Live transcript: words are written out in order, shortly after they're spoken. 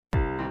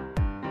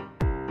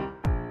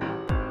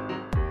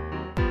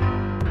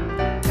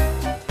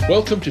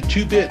Welcome to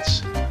Two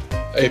Bits,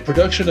 a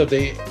production of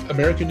the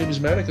American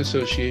Numismatic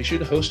Association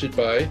hosted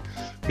by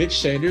Mitch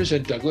Sanders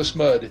and Douglas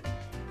Mudd.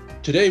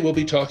 Today we'll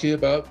be talking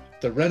about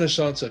the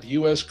Renaissance of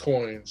U.S.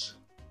 coins.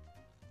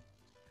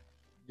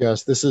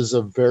 Yes, this is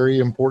a very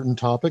important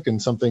topic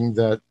and something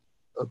that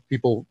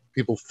people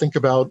think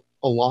about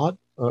a lot,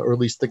 or at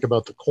least think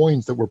about the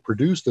coins that were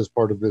produced as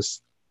part of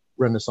this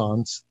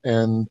Renaissance.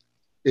 And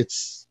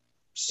it's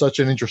such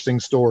an interesting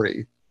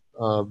story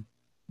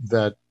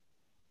that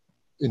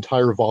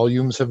entire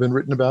volumes have been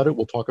written about it.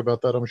 We'll talk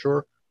about that, I'm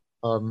sure.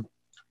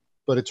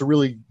 But it's a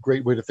really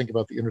great way to think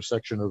about the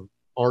intersection of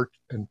art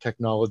and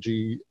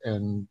technology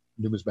and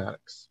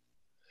numismatics.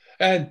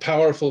 And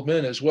powerful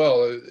men as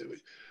well.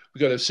 We've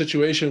got a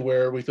situation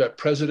where we've got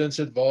presidents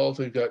involved.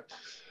 We've got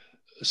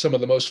some of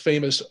the most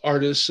famous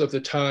artists of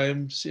the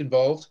times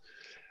involved.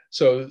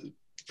 So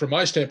from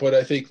my standpoint,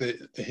 I think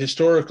the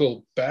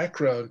historical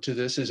background to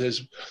this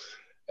is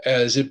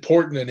as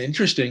important and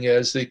interesting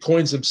as the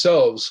coins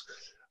themselves,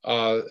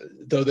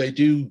 though they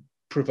do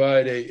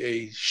provide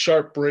a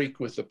sharp break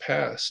with the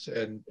past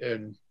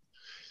and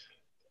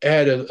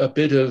add a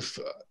bit of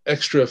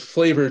extra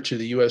flavor to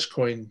the U.S.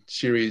 coin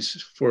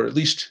series for at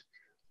least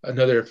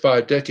another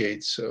 5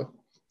 decades. So,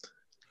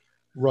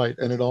 right,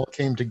 and it all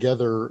came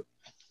together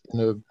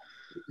in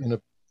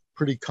a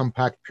pretty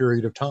compact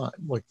period of time.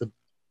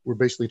 We're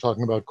basically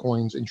talking about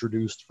coins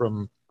introduced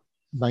from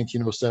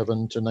 1907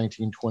 to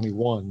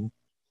 1921,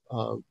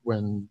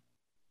 when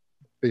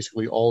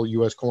basically all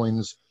U.S.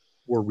 coins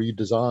were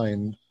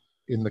redesigned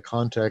in the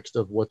context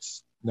of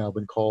what's now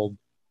been called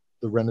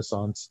the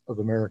Renaissance of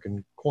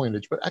American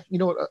coinage. But you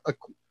know what?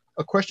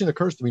 A question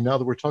occurs to me now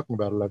that we're talking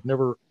about it. I've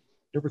never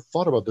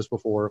thought about this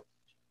before.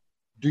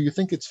 Do you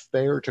think it's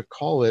fair to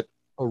call it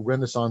a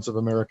Renaissance of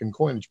American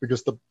coinage?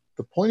 Because the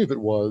point of it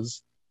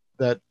was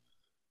that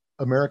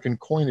American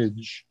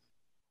coinage,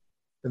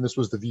 and this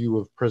was the view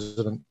of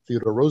President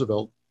Theodore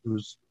Roosevelt,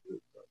 who's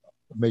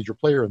a major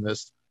player in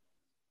this,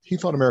 he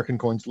thought American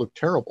coins looked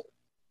terrible.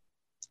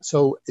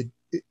 So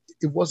it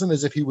wasn't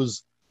as if he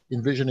was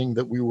envisioning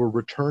that we were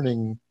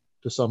returning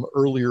to some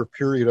earlier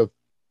period of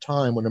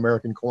time when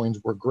American coins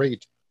were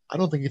great. I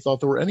don't think he thought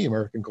there were any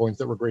American coins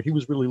that were great. He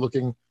was really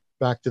looking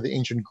back to the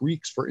ancient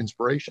Greeks for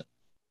inspiration.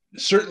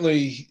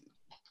 Certainly,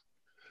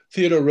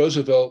 Theodore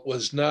Roosevelt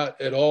was not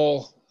at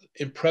all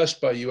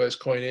impressed by U.S.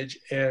 coinage,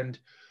 and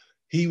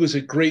he was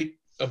a great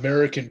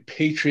American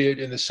patriot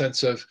in the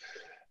sense of,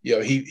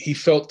 he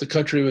felt the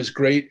country was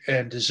great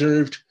and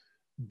deserved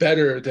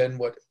better than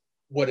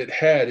what it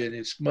had in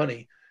its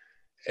money.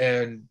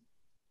 And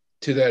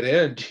to that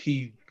end,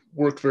 he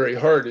worked very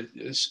hard.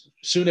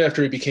 Soon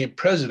after he became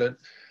president,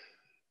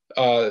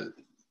 there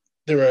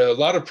were a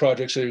lot of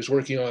projects that he was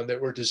working on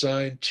that were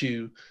designed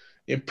to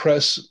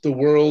impress the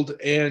world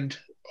and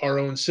our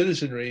own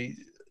citizenry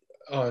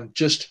on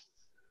just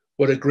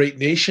what a great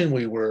nation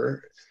we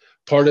were.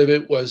 Part of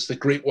it was the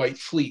Great White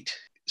Fleet,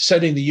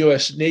 sending the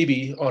U.S.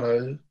 Navy on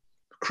a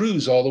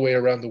cruise all the way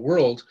around the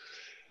world,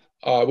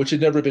 which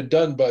had never been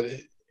done by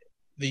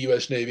the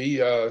U.S.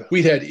 Navy.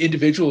 We'd had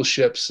individual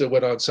ships that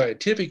went on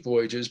scientific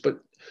voyages, but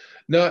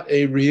not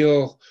a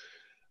real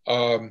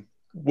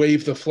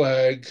wave the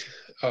flag,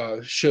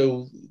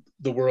 show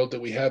the world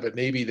that we have a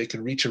Navy that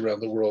can reach around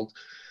the world.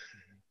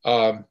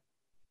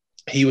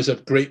 He was a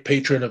great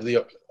patron of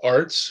the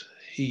arts.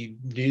 He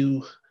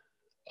knew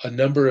a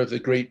number of the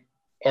great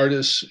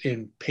artists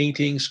in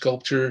painting,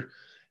 sculpture,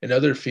 and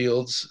other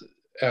fields,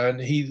 and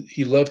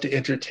he loved to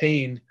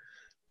entertain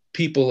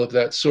people of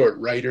that sort,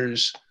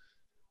 writers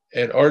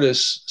and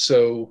artists.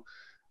 So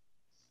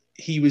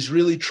he was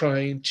really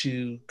trying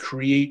to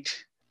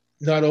create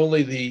not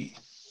only the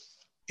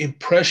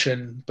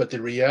impression, but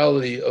the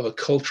reality of a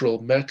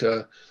cultural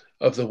mecca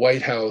of the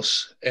White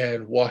House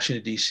and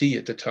Washington, D.C.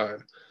 at the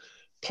time.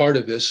 Part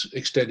of this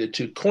extended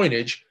to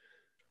coinage.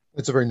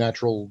 It's a very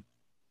natural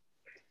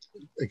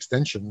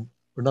extension,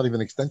 or not even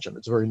extension.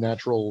 It's a very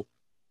natural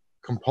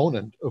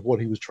component of what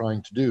he was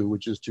trying to do,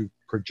 which is to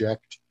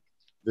project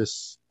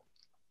this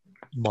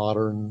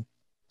modern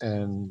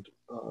and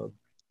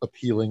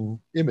appealing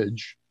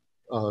image.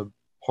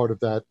 Part of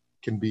that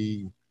can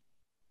be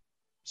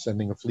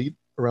sending a fleet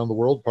around the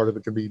world. Part of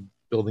it can be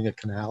building a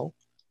canal.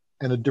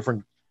 And a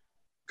different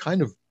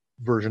kind of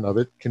version of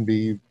it can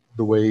be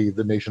the way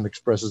the nation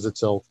expresses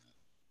itself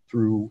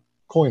through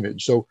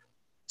coinage. So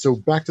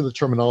back to the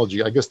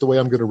terminology, I guess the way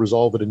I'm going to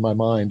resolve it in my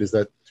mind is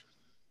that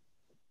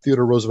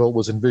Theodore Roosevelt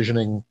was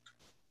envisioning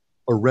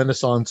a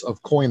renaissance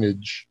of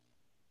coinage,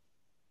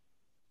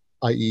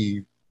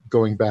 i.e.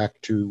 going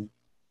back to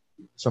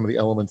some of the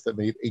elements that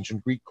made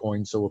ancient Greek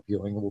coins so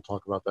appealing, and we'll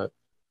talk about that.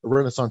 A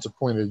renaissance of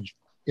coinage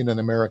in an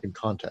American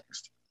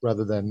context,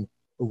 rather than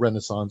a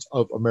renaissance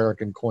of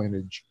American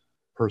coinage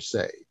per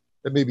se.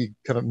 That may be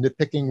kind of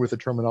nitpicking with the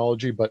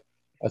terminology, but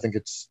I think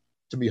it's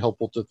to be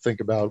helpful to think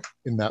about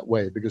in that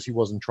way, because he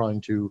wasn't trying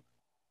to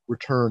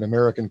return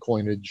American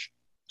coinage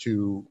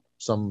to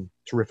some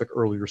terrific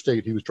earlier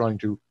state. He was trying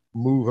to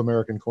move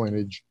American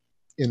coinage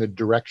in a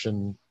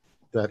direction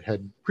that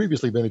had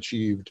previously been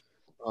achieved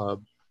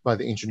by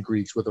the ancient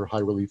Greeks with their high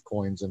relief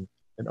coins and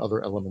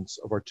other elements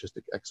of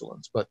artistic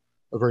excellence, but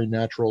a very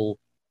natural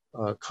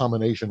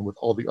combination with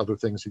all the other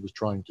things he was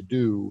trying to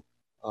do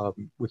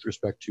with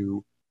respect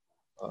to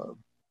uh,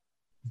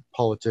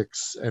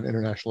 politics and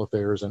international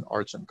affairs and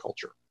arts and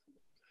culture.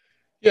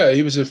 Yeah,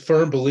 he was a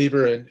firm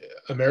believer in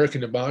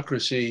American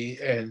democracy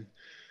and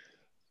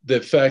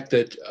the fact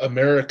that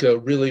America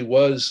really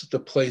was the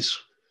place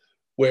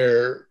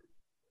where,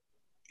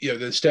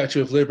 the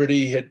Statue of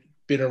Liberty had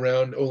been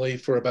around only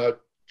for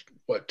about,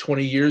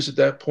 20 years at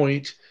that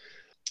point.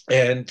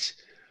 And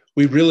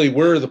we really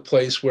were the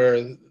place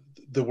where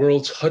the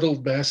world's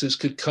huddled masses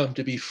could come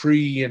to be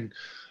free and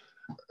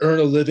earn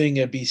a living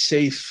and be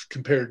safe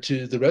compared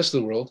to the rest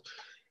of the world.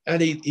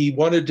 And he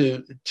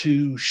wanted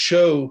to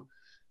show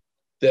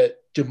that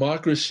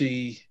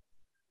democracy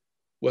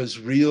was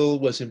real,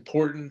 was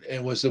important,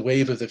 and was the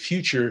wave of the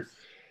future.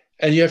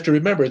 And you have to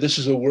remember, this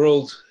is a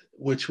world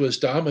which was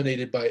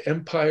dominated by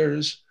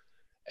empires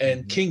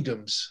and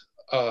kingdoms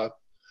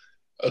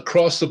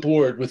across the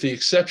board, with the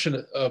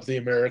exception of the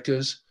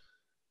Americas.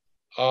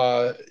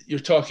 You're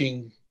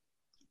talking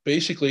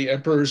basically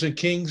emperors and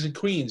kings and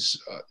queens.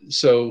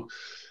 So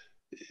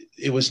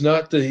it was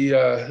not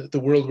the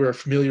world we're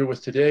familiar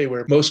with today,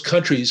 where most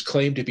countries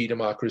claim to be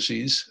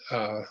democracies.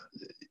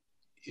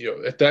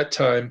 At that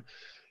time,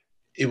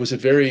 it was a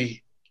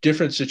very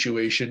different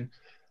situation,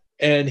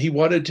 and he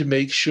wanted to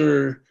make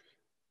sure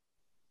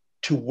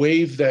to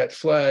wave that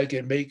flag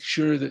and make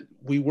sure that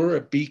we were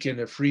a beacon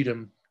of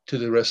freedom to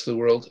the rest of the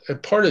world.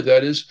 And part of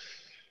that is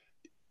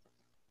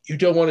you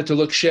don't want it to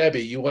look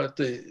shabby. You want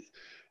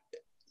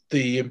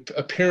the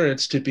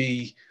appearance to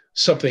be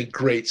something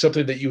great,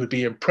 something that you would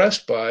be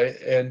impressed by.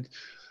 And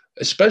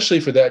especially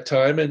for that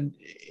time, and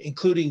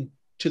including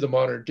to the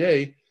modern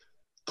day,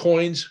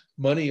 coins,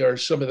 money are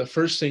some of the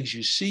first things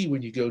you see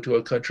when you go to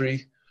a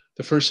country,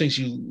 the first things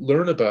you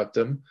learn about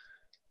them.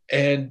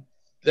 And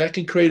that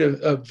can create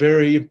a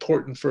very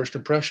important first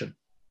impression.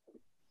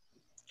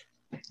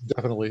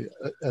 Definitely.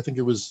 I think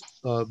it was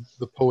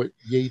the poet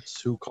Yeats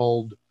who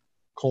called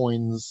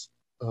coins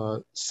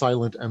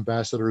silent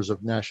ambassadors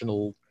of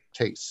national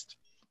taste.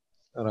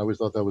 And I always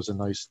thought that was a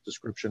nice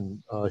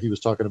description. He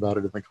was talking about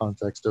it in the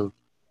context of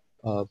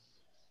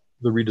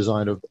the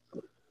redesign of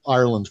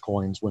Ireland's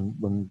coins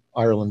when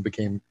Ireland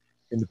became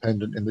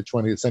independent in the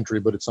 20th century,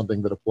 but it's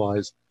something that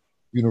applies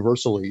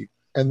universally.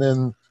 And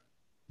then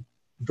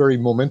very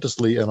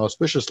momentously and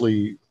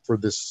auspiciously for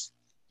this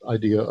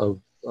idea of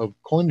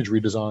coinage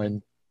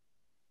redesign,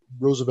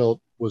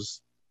 Roosevelt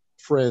was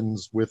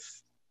friends with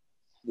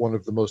one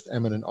of the most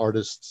eminent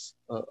artists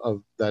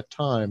of that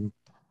time,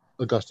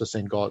 Augustus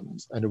St.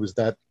 Gaudens. And it was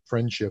that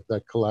friendship,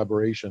 that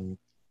collaboration,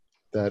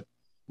 that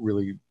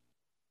really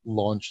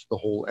launched the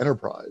whole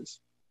enterprise.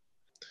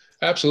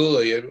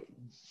 Absolutely. And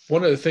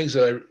one of the things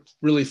that I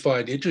really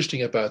find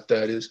interesting about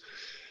that is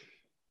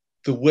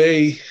the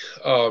way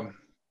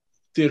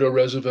Theodore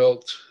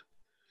Roosevelt,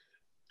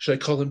 should I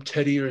call him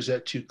Teddy, or is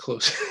that too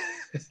close?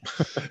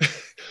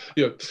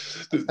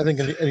 I think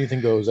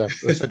anything goes.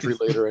 After a century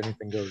later,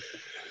 anything goes.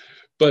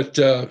 But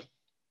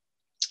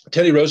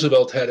Teddy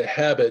Roosevelt had a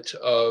habit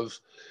of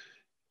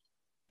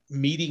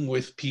meeting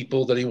with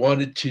people that he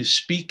wanted to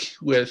speak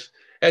with,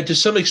 and to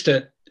some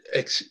extent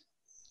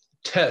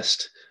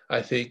test,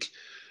 I think,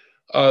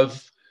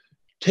 of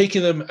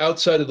taking them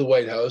outside of the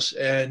White House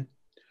and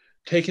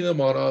taking them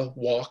on a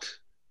walk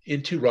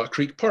into Rock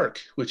Creek Park,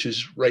 which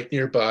is right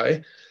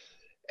nearby.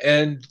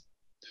 And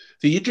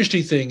the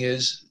interesting thing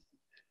is,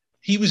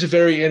 he was a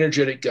very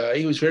energetic guy.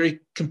 He was very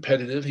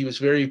competitive. He was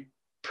very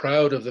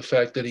proud of the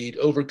fact that he'd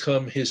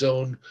overcome his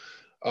own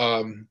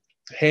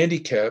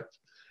handicap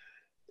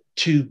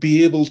to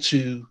be able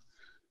to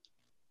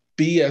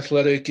be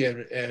athletic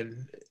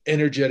and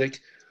energetic.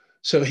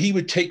 So he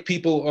would take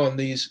people on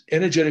these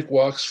energetic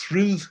walks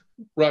through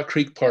Rock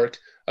Creek Park,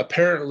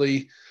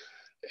 apparently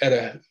at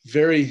a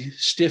very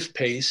stiff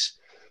pace,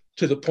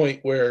 to the point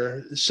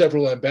where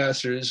several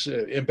ambassadors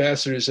at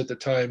the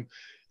time,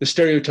 the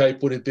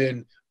stereotype would have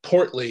been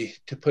portly,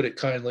 to put it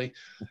kindly.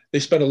 They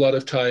spent a lot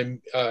of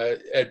time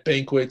at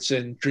banquets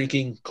and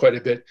drinking quite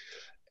a bit.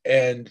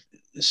 And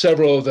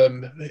several of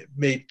them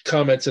made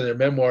comments in their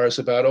memoirs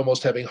about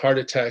almost having heart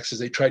attacks as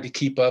they tried to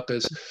keep up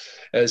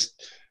as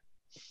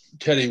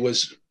Teddy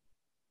was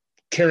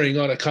carrying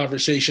on a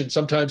conversation,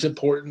 sometimes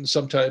important,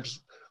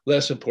 sometimes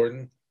less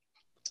important.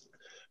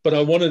 But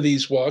on one of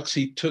these walks,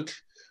 he took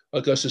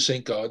Augustus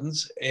St.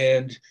 Gaudens,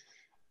 and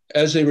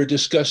as they were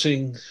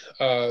discussing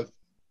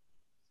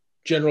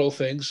general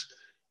things,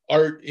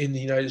 art in the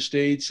United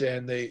States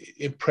and the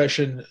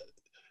impression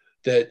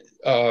that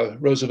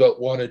Roosevelt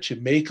wanted to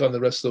make on the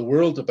rest of the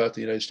world about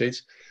the United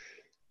States,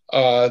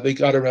 they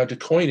got around to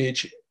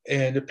coinage.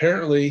 And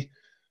apparently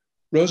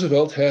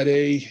Roosevelt had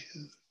a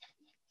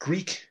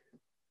Greek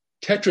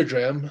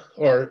tetradrachm,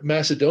 or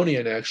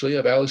Macedonian actually,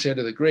 of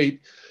Alexander the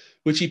Great,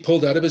 which he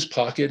pulled out of his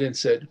pocket and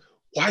said,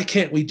 why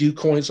can't we do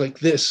coins like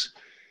this?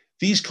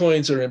 These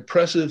coins are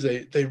impressive.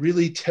 They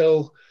really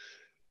tell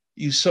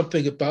you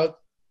something about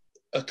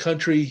a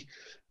country.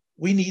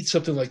 We need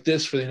something like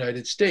this for the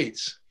United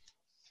States.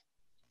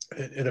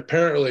 And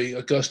apparently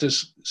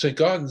Augustus St.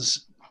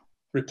 Gaudens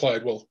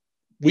replied, well,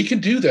 we can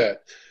do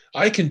that.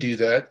 I can do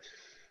that.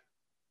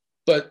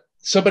 But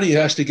somebody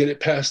has to get it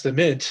past the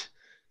mint.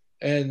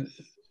 And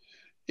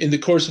in the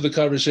course of the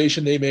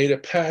conversation, they made a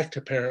pact,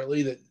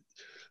 apparently, that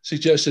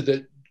suggested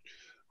that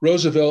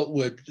Roosevelt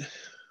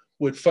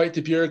would fight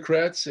the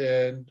bureaucrats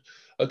and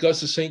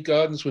Augustus St.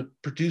 Gaudens would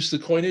produce the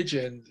coinage,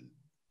 and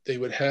they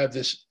would have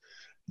this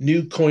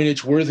new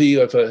coinage worthy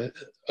of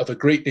a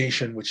great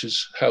nation, which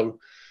is how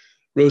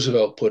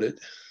Roosevelt put it.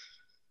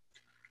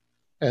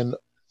 And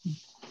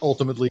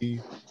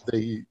ultimately,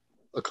 they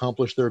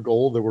accomplished their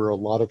goal. There were a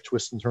lot of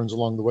twists and turns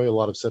along the way, a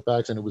lot of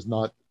setbacks, and it was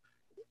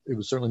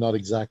certainly not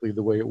exactly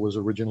the way it was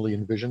originally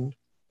envisioned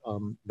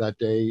that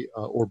day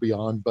or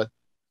beyond, but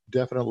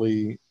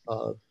definitely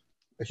a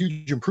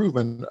huge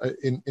improvement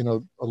in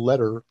a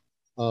letter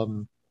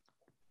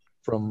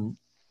from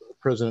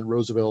President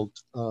Roosevelt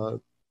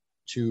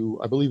to,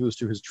 I believe it was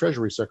to his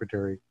Treasury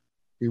Secretary.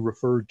 He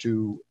referred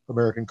to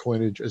American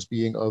coinage as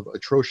being of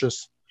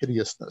atrocious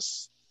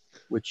hideousness,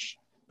 which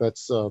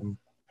that's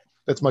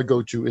my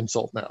go-to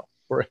insult now.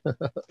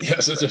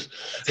 Yes, it's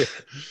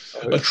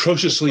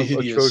atrociously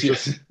hideous.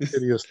 Atrocious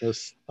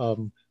hideousness.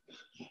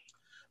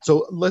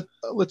 So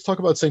let's talk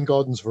about St.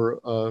 Gaudens for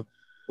a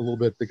little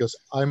bit, because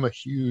I'm a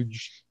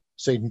huge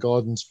St.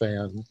 Gaudens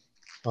fan,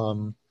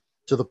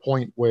 to the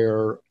point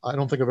where I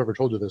don't think I've ever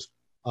told you this.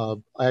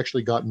 I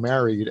actually got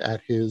married at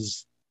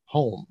his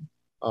home.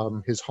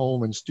 His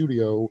home and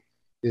studio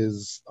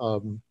is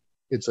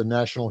it's a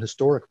National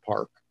Historic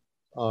Park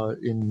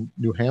in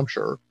New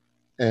Hampshire,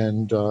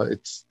 and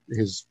it's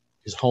his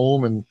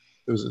home, and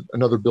there's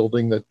another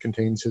building that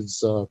contains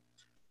his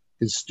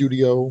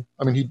studio.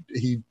 I mean,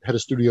 he had a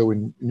studio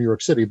in New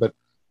York City, but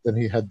then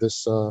he had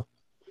this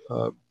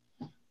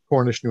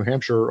Cornish, New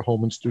Hampshire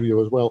home and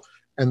studio as well.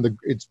 And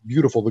it's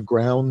beautiful. The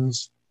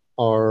grounds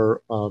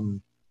are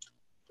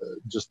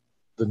just,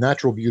 the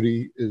natural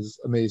beauty is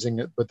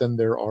amazing, but then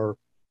there are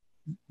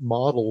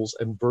models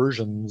and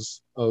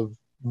versions of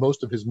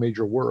most of his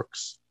major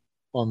works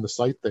on the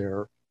site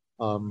there,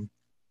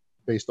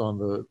 based on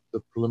the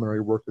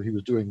preliminary work that he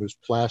was doing. There's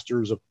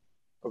plasters of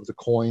the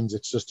coins.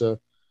 It's just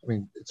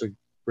it's a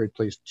great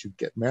place to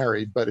get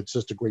married, but it's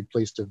just a great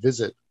place to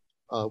visit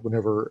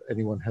whenever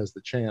anyone has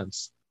the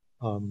chance.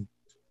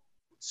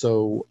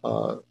 So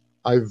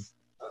I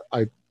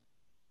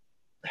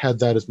had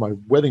that as my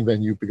wedding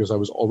venue because I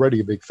was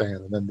already a big fan,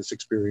 and then this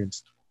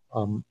experience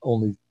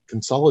only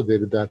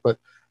consolidated that. But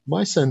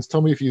my sense,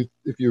 tell me if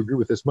you agree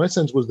with this, my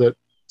sense was that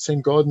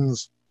St.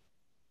 Gaudens,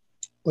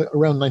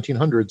 around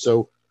 1900,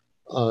 so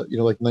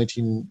like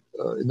in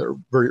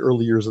the very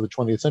early years of the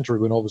 20th century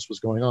when all this was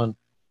going on,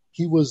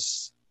 he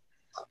was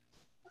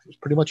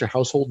pretty much a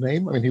household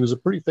name. I mean, he was a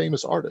pretty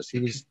famous artist. He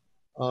was,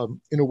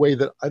 in a way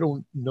that I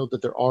don't know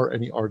that there are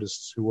any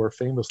artists who are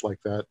famous like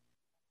that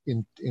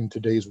in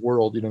today's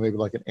world, maybe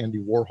like an Andy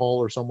Warhol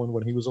or someone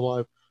when he was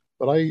alive.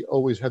 But I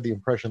always had the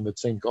impression that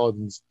St.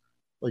 Gaudens,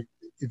 like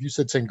if you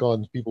said St.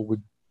 Gaudens, people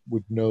would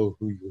know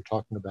who you were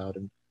talking about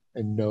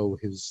and know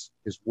his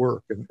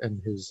work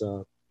and his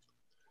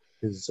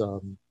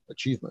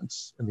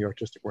achievements in the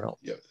artistic realm.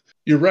 Yeah,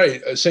 you're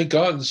right. St.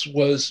 Gaudens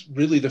was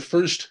really the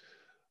first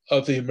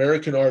of the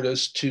American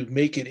artists to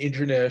make an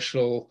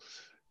international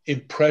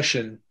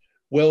impression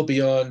well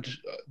beyond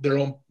their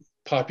own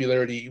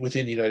popularity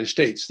within the United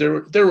States. There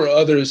were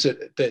others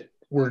that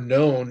were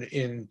known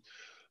in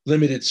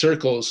limited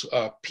circles.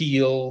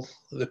 Peale,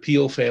 the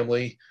Peale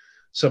family,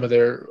 some of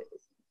their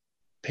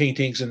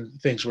paintings and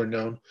things were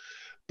known,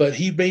 but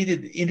he made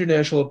an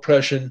international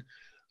impression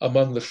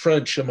among the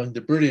French, among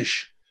the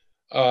British,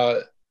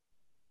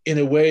 in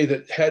a way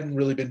that hadn't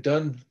really been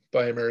done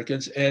by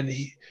Americans. And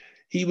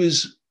he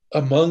was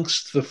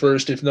amongst the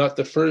first, if not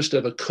the first,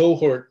 of a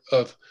cohort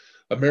of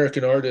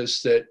American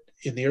artists that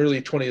in the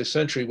early 20th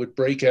century would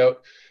break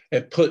out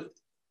and put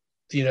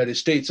the United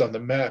States on the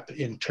map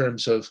in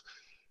terms of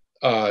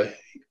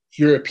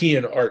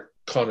European art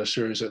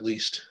connoisseurs, at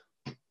least.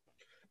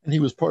 And he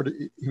was part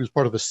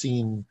of a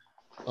scene.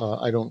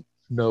 I don't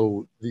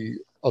know the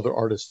other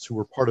artists who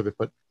were part of it,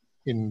 but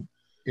in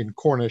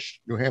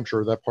Cornish, New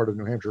Hampshire, that part of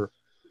New Hampshire,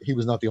 he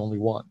was not the only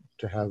one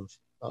to have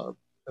a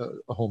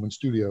home and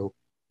studio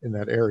in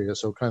that area.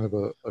 So kind of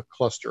a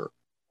cluster.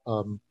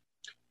 I'll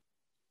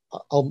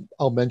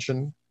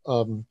mention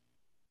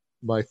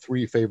my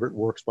three favorite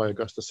works by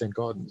Augustus St.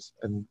 Gaudens,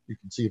 and you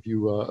can see if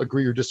you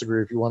agree or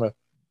disagree if you want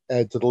to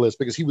add to the list,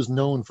 because he was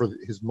known for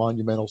his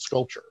monumental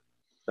sculpture.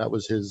 That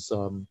was his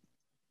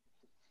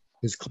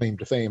claim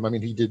to fame. I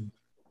mean,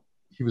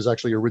 he was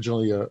actually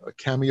originally a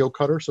cameo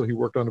cutter, so he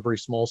worked on a very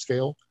small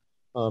scale,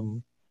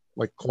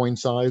 like coin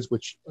size,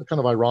 which kind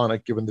of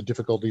ironic given the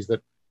difficulties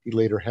that he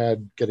later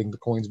had getting the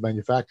coins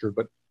manufactured.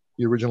 But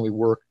he originally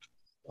worked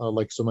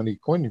like so many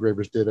coin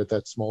engravers did at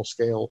that small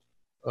scale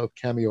of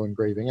cameo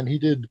engraving, and he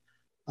did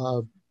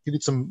a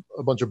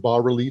bunch of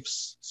bas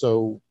reliefs,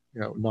 so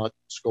not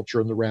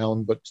sculpture in the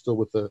round, but still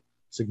with a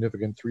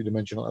significant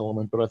three-dimensional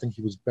element. But I think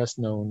he was best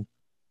known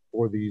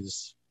for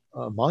these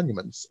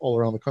monuments all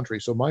around the country.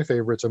 So my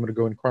favorites, I'm going to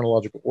go in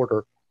chronological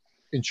order.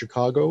 in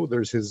Chicago,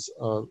 there's his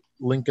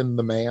Lincoln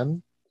the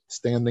Man,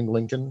 standing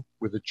Lincoln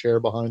with a chair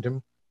behind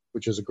him,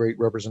 which is a great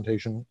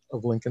representation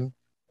of Lincoln.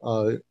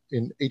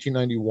 In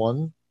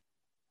 1891,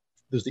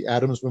 there's the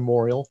Adams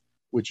Memorial,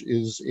 which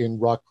is in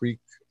Rock Creek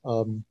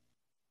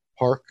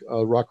Park,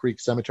 Rock Creek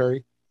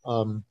Cemetery.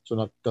 So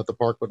not the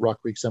park, but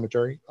Rock Creek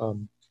Cemetery.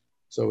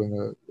 So in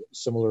a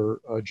similar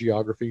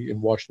geography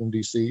in Washington,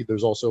 D.C.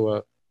 There's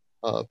also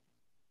a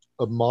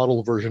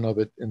model version of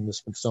it in the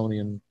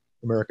Smithsonian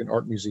American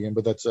Art Museum,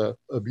 but that's a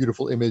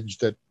beautiful image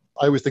that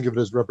I always think of it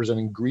as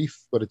representing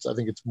grief, but I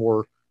think it's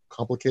more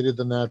complicated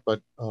than that.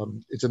 But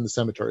it's in the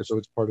cemetery, so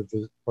it's part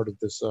of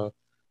this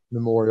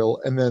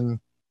memorial. And then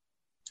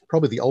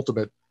probably the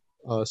ultimate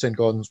St.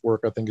 Gaudens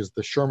work, I think, is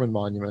the Sherman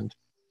Monument,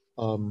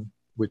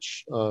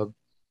 which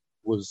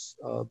was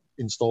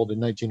installed in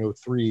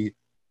 1903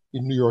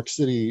 in New York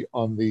City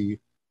on the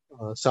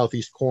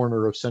southeast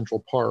corner of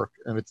Central Park,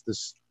 and it's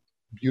this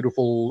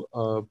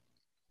beautiful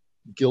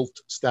gilt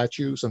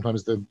statue.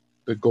 Sometimes the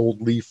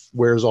gold leaf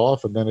wears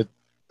off, and then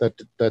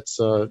that's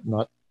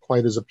not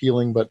quite as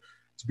appealing, but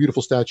it's a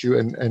beautiful statue.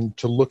 And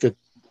to look at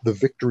the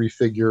victory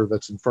figure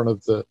that's in front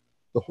of the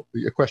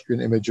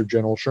equestrian image of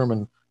General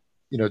Sherman,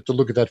 to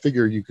look at that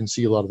figure, you can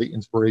see a lot of the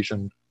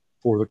inspiration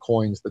for the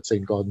coins that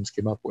St. Gaudens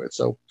came up with.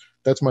 So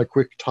that's my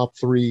quick top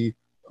 3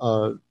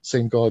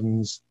 St.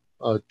 Gaudens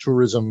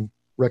tourism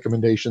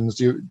recommendations.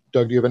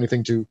 Doug, do you have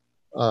anything to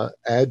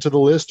add to the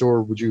list,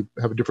 or would you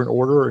have a different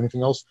order or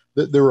anything else?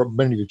 There are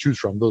many to choose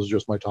from. Those are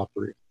just my top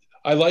 3.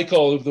 I like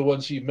all of the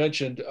ones you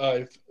mentioned.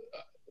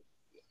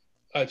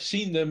 I've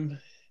seen them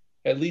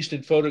at least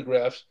in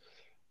photographs,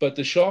 but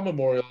the Shaw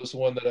Memorial is the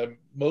one that I'm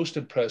most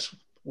impressed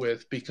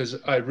with, because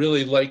I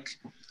really like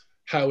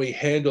how he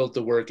handled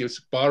the work. It's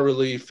bas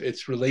relief,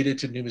 it's related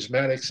to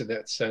numismatics in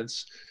that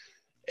sense,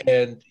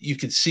 and you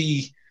can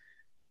see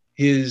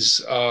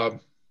his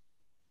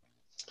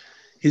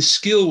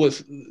skill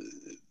with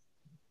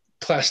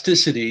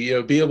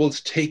plasticity, be able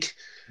to take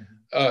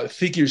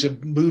figures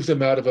and move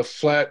them out of a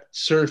flat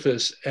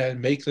surface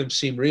and make them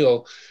seem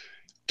real,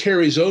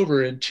 carries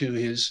over into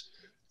his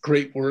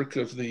great work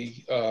of the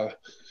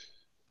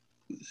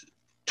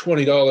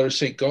 $20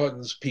 St.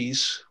 Gaudens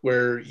piece,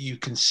 where you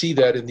can see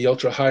that in the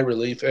ultra high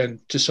relief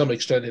and to some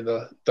extent in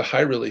the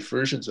high relief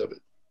versions of it.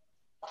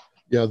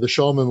 Yeah, the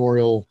Shaw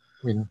Memorial,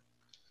 I mean,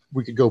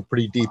 we could go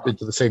pretty deep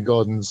into the St.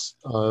 Gaudens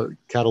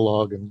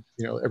catalog, and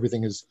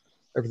everything is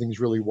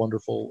really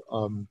wonderful.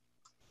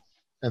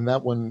 And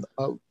that one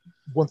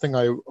thing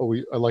I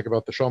like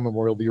about the Shaw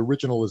Memorial, the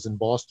original is in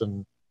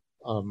Boston,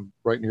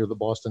 right near the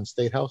Boston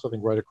State House, I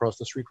think right across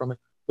the street from it.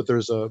 But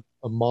there's a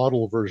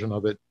model version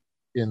of it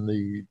in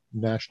the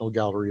National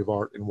Gallery of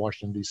Art in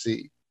Washington,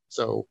 D.C.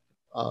 So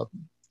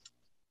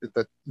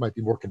that might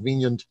be more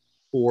convenient.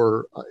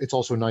 Or it's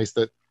also nice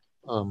that,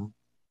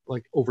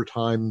 like, over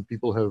time,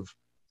 people have,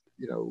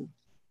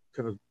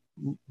 kind of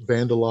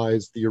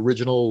vandalized the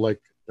original,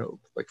 like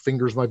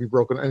fingers might be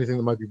broken, anything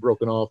that might be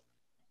broken off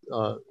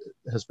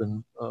has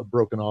been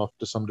broken off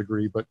to some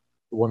degree. But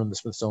the one in the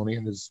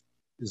Smithsonian is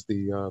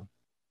the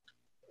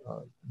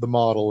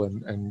model,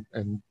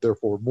 and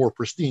therefore more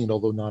pristine,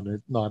 although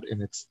not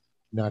in its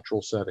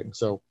natural setting.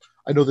 So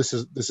I know this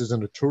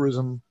isn't a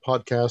tourism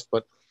podcast,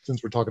 but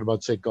since we're talking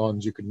about St.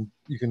 Gaudens, you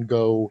can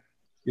go.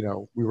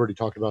 We've already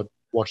talked about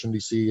Washington,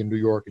 D.C. and New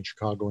York and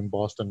Chicago and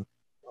Boston,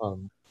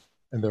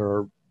 and there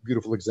are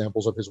beautiful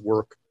examples of his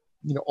work,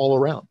 all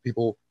around.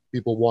 People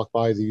walk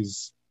by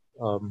these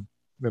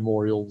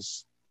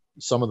memorials,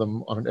 some of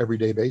them on an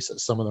everyday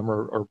basis, some of them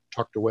are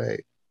tucked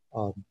away,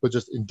 but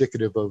just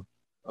indicative of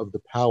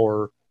the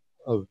power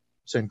of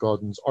St.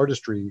 Gaudens'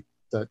 artistry,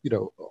 that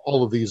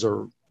all of these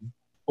are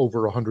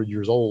over 100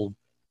 years old,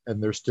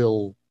 and they're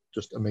still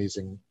just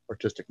amazing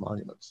artistic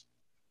monuments.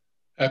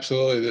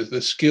 Absolutely.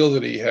 The skill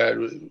that he had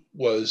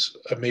was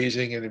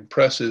amazing and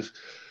impressive.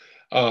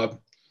 And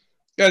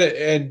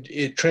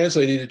it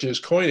translated into his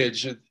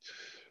coinage.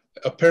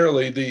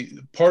 Apparently,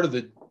 the part of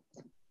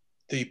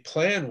the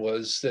plan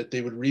was that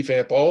they would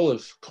revamp all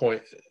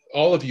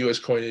of U.S.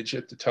 coinage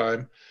at the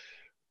time,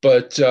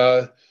 but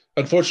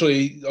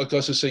unfortunately,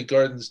 Augustus St.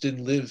 Gaudens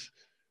didn't live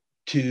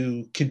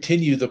to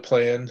continue the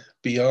plan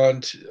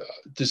beyond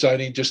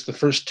designing just the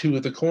first 2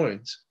 of the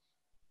coins.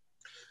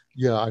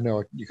 Yeah, I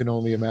know. You can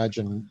only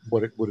imagine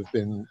what it would have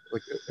been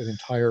like, an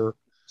entire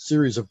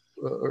series of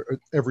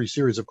every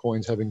series of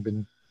coins having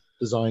been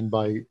designed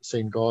by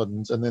St.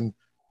 Gaudens. And then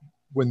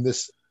when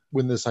this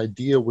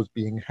idea was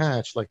being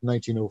hatched, like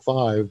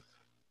 1905,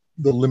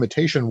 the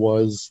limitation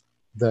was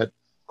that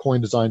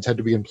coin designs had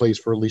to be in place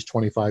for at least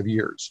 25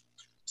 years.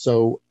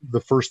 So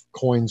the first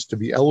coins to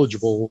be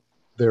eligible,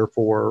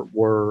 therefore,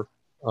 were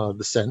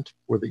the cent,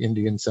 where the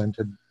Indian cent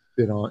had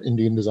been on,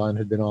 Indian design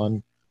had been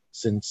on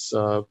since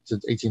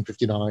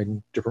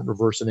 1859, different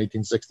reverse in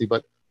 1860,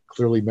 but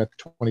clearly met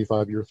the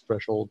 25-year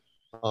threshold,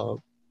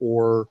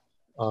 or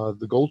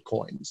the gold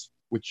coins,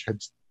 which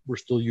were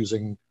still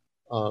using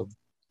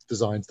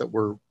designs that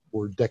were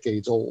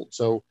decades old.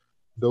 So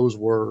those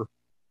were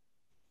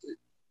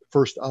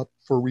first up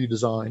for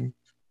redesign.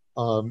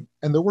 And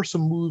there were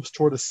some moves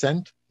toward a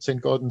cent,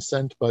 St. Gaudens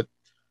cent, but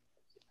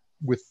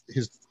with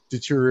his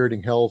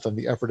deteriorating health and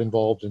the effort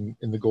involved in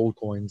the gold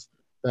coins,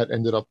 that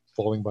ended up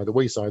falling by the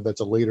wayside.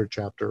 That's a later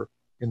chapter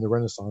in the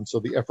Renaissance. So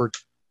the effort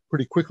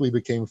pretty quickly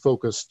became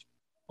focused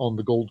on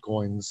the gold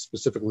coins,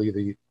 specifically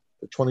the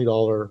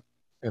 $20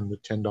 and the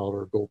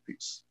 $10 gold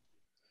piece.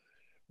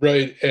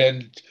 Right.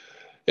 And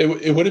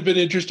it would have been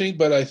interesting,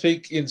 but I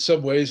think in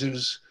some ways it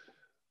was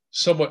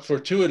somewhat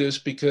fortuitous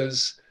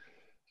because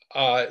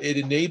it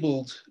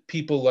enabled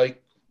people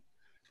like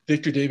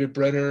Victor David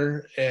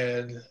Brenner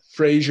and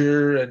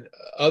Fraser and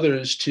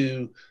others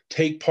to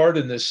take part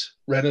in this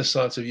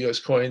renaissance of US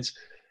coins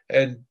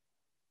and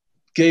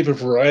gave a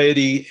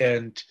variety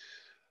and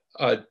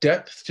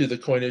depth to the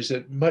coinage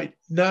that might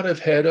not have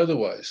had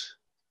otherwise.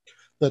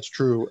 That's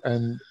true.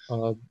 And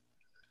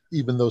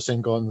even though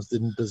St. Gaudens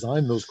didn't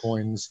design those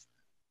coins,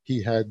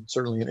 he had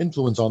certainly an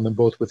influence on them,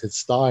 both with his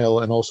style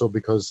and also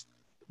because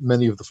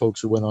many of the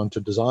folks who went on to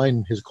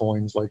design his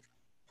coins, like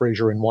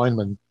Fraser and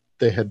Weinman,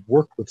 they had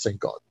worked with St.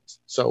 Gaudens.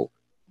 So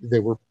they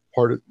were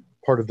part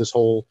of this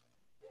whole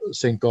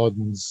St.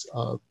 Gaudens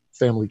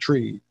family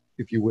tree,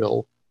 if you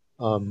will.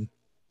 And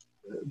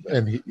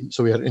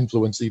so he had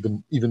influence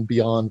even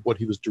beyond what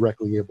he was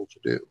directly able to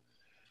do.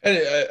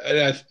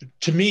 And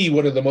to me,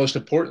 one of the most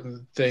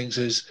important things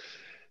is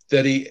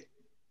that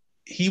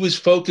he was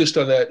focused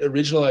on that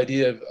original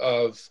idea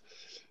of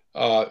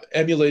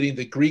emulating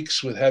the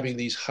Greeks with having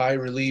these high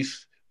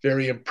relief,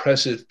 very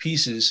impressive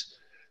pieces,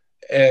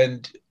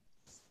 and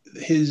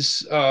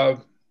his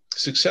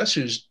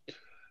successors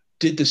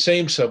did the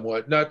same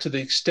somewhat, not to the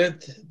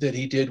extent that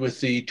he did with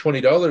the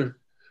 $20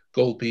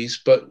 gold piece,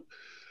 but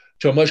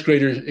to a much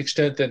greater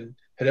extent than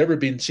had ever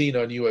been seen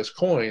on U.S.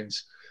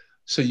 coins.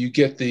 So you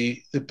get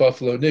the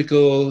Buffalo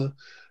nickel,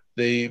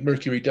 the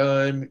Mercury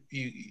dime.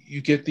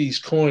 You get these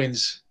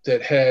coins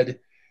that had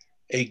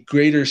a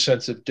greater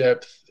sense of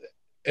depth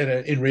and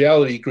in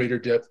reality, greater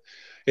depth.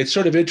 It's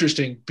sort of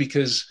interesting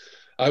because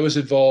I was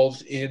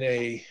involved in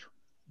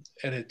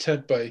an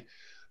attempt by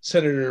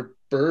Senator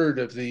Byrd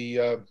of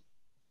the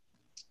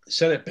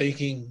Senate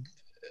Banking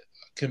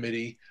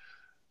Committee,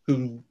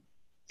 who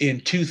in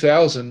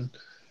 2000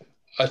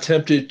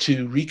 attempted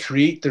to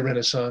recreate the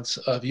renaissance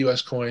of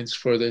U.S. coins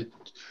for the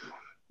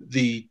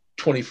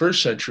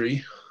 21st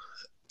century,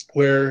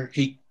 where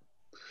he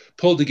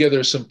pulled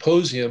together a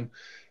symposium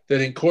that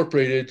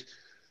incorporated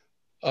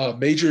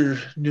major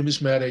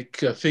numismatic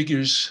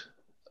figures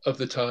of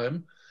the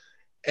time,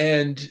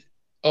 and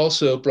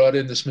also brought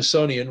in the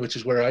Smithsonian, which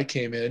is where I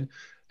came in,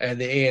 and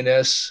the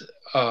ANS,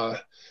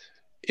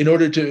 in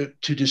order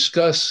to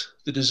discuss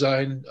the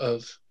design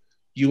of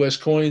U.S.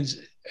 coins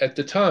at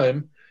the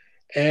time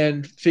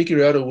and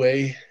figure out a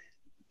way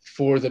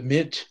for the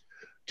mint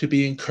to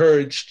be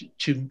encouraged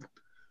to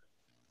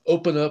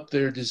open up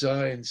their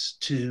designs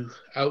to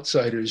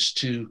outsiders,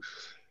 to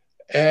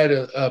add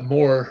a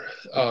more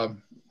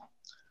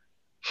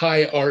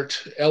high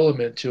art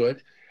element to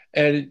it,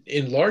 and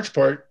in large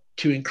part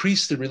to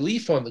increase the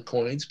relief on the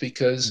coins,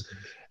 because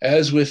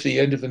as with the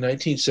end of the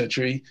 19th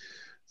century,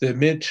 the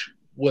mint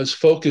was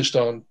focused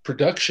on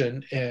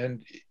production,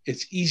 and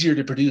it's easier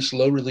to produce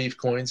low relief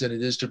coins than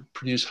it is to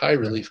produce high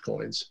relief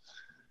coins.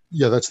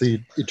 Yeah, that's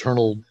the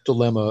eternal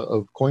dilemma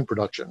of coin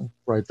production,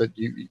 right? That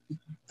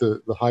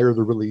the higher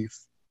the relief,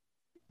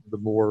 the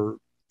more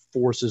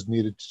force is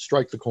needed to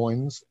strike the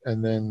coins,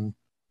 and then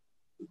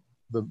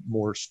the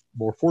more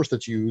force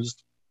that's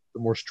used, the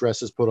more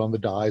stress is put on the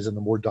dies, and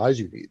the more dies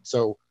you need.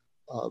 So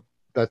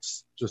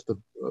that's just a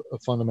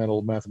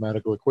fundamental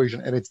mathematical equation,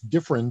 and it's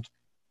different,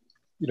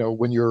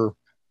 when you're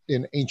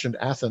in ancient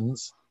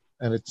Athens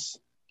and it's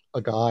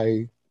a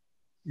guy,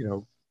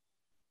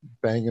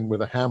 banging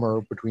with a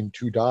hammer between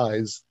two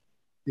dies.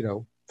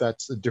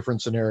 That's a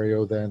different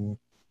scenario than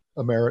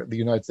the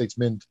United States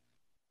Mint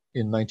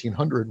in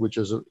 1900, which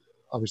is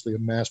obviously a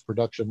mass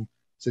production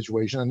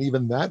situation, and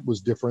even that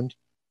was different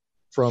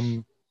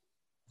from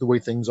the way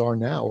things are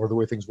now, or the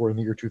way things were in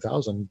the year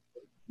 2000.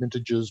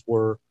 Mintages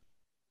were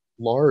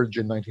large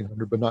in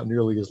 1900, but not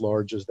nearly as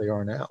large as they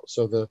are now.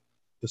 So the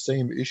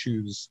same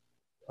issues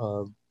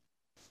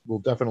will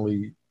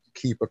definitely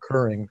keep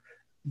occurring.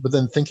 But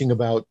then thinking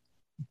about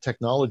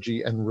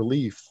technology and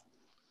relief,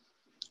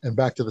 and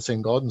back to the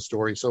St. Gaudens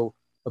story. So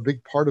a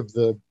big part of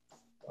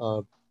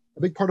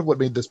what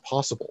made this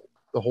possible,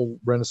 the whole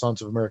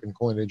Renaissance of American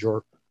coinage,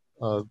 or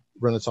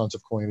Renaissance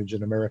of coinage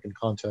in American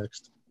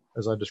context,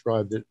 as I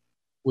described it,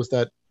 was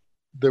that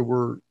there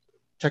were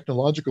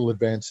technological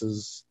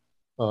advances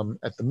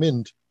at the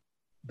Mint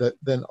that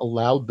then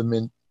allowed the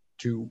Mint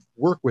to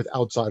work with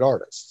outside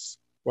artists,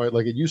 right?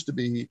 Like it used to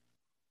be,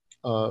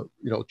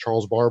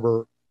 Charles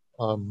Barber,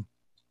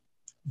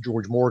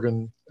 George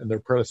Morgan, and their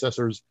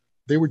predecessors,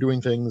 they were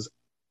doing things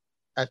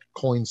at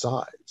coin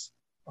size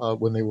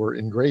when they were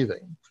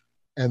engraving,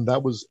 and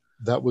that was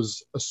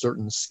a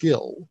certain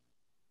skill.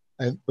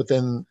 But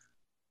then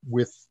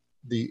with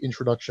the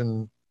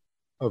introduction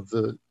of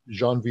the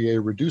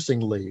Janvier reducing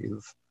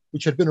lathe,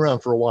 which had been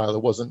around for a while,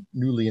 it wasn't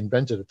newly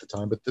invented at the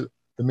time, but the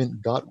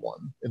Mint got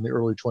one in the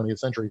early 20th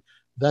century.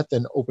 that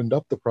then opened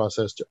up the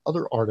process to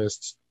other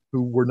artists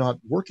who were not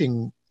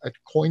working at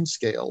coin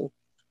scale,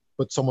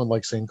 but someone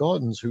like St.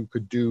 Gaudens who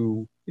could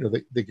do,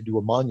 they could do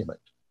a monument.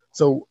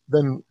 So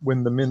then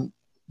when the Mint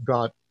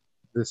got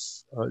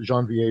this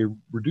Janvier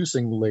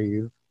reducing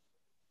lathe,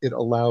 it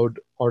allowed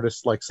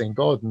artists like St.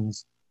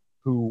 Gaudens,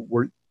 who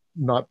were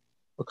not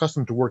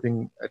accustomed to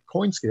working at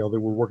coin scale, they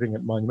were working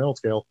at monumental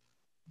scale,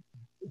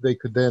 they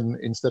could then,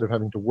 instead of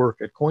having to work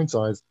at coin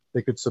size,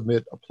 they could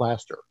submit a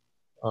plaster,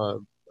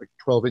 like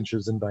 12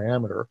 inches in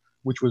diameter,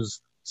 which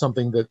was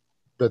something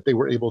that they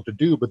were able to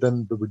do, but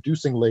then the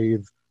reducing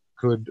lathe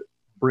could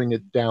bring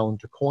it down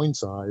to coin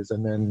size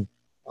and then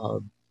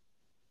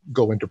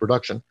go into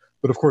production.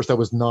 But of course, that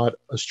was not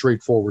a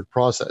straightforward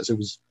process. It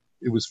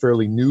was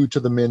fairly new to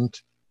the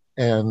Mint,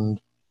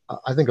 and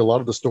I think a lot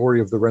of the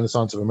story of the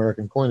Renaissance of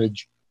American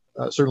coinage,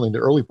 certainly in the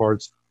early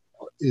parts,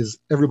 is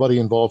everybody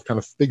involved kind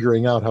of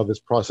figuring out how this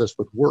process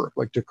would work,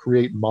 like to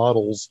create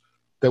models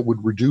that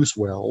would reduce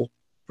well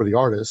for the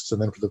artists,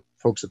 and then for the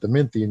folks at the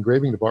Mint, the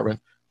engraving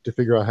department, to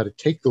figure out how to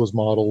take those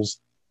models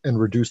and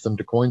reduce them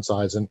to coin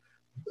size. And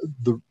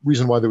the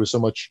reason why there was so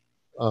much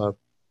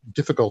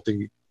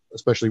difficulty,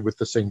 especially with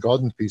the St.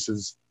 Gaudens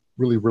pieces,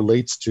 really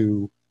relates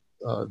to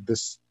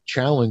this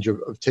challenge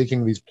of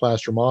taking these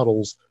plaster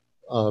models,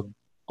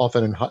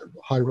 often in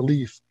high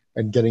relief,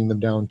 and getting them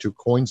down to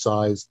coin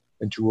size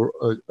and to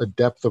a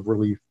depth of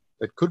relief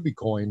that could be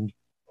coined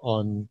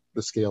on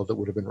the scale that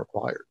would have been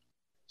required.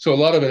 So a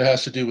lot of it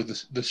has to do with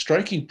the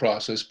striking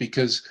process,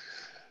 because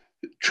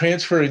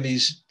transferring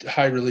these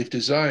high relief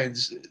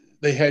designs,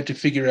 they had to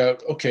figure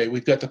out, okay,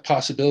 we've got the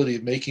possibility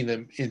of making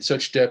them in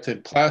such depth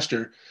in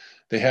plaster.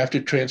 They have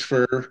to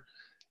transfer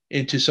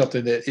into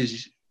something that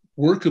is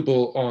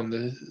workable on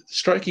the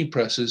striking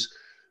presses,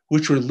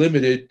 which were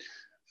limited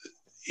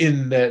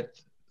in that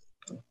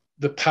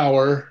the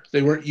power,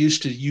 they weren't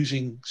used to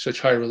using such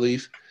high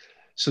relief.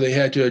 So they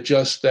had to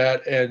adjust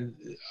that. And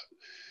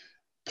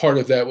part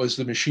of that was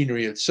the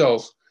machinery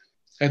itself.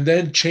 And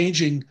then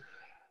changing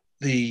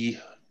the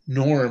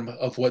norm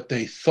of what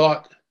they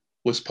thought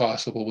was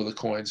possible with the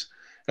coins.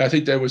 And I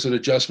think there was an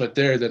adjustment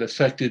there that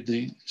affected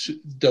the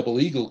double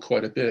eagle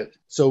quite a bit.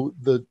 So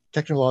the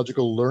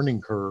technological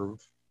learning curve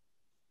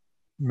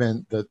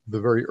meant that the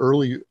very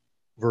early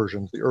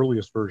versions, the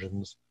earliest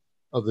versions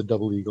of the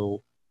double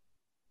eagle,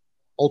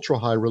 ultra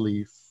high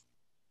relief,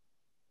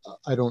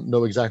 I don't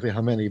know exactly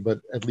how many, but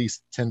at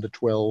least 10 to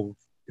 12,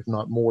 if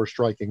not more,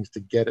 strikings to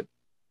get it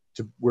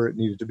to where it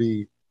needed to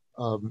be.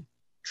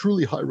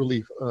 Truly high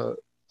relief,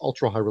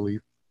 ultra high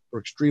relief, or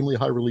extremely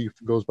high relief,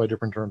 goes by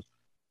different terms.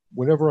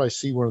 Whenever I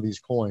see one of these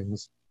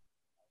coins,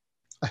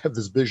 I have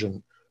this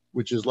vision,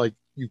 which is like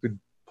you could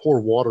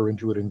pour water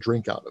into it and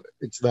drink out of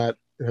it.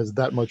 It has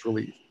that much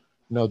relief.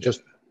 Now,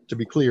 just to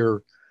be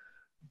clear,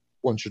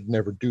 one should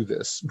never do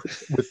this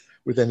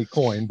with any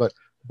coin, but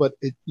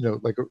it,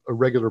 like a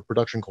regular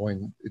production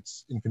coin,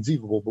 it's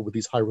inconceivable. But with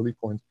these high relief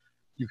coins,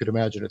 you could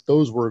imagine it.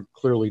 Those were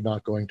clearly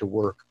not going to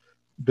work.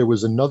 There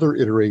was another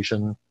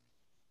iteration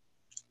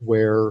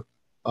where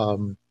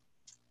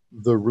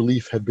the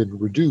relief had been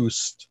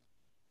reduced,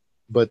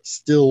 but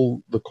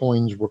still the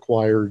coins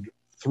required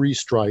 3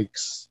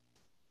 strikes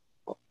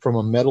from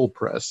a metal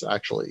press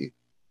actually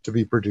to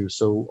be produced.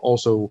 So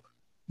also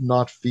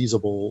not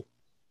feasible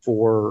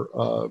for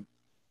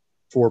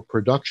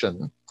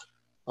production.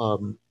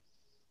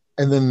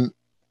 And then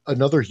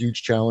another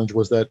huge challenge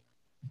was that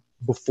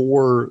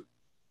before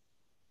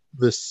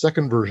this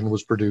second version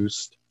was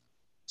produced,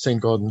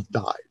 St. Gaudens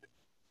died.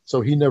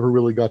 So he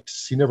never got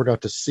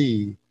to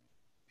see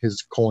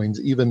his coins,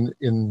 even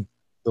in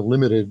the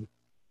limited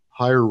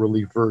higher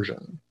relief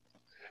version.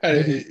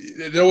 And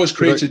it always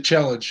creates a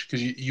challenge,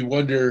 because you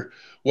wonder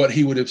what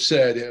he would have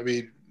said. I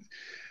mean,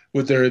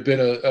 would there have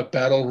been a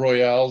battle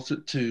royale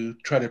to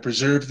try to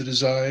preserve the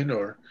design,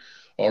 or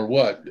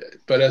what?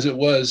 But as it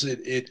was,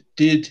 it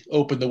did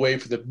open the way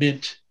for the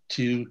Mint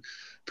to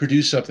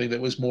produce something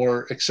that was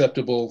more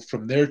acceptable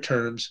from their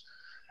terms,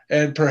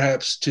 and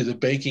perhaps to the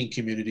banking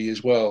community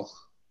as well.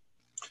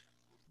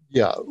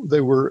 Yeah,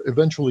 they were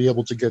eventually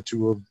able to get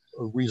to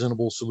a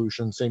reasonable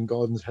solution. St.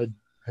 Gaudens had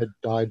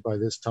died by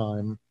this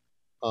time.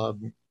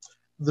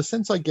 The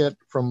sense I get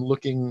from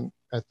looking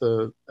at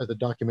the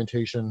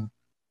documentation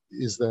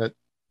is that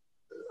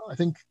I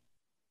think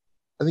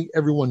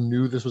everyone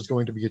knew this was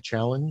going to be a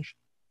challenge.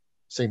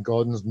 St.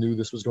 Gaudens knew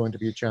this was going to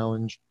be a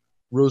challenge.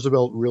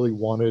 Roosevelt really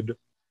wanted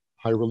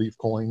high relief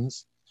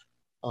coins,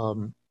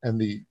 and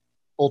the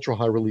ultra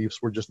high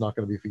reliefs were just not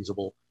going to be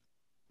feasible.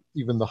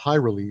 Even the high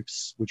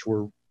reliefs, which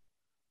were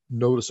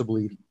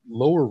noticeably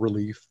lower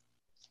relief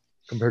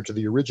compared to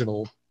the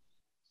original,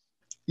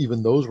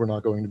 even those were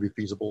not going to be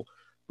feasible.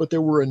 But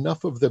there were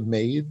enough of them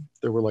made.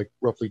 There were like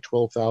roughly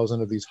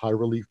 12,000 of these high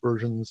relief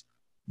versions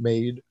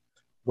made,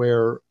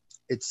 where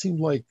it seemed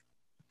like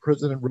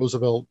President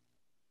Roosevelt,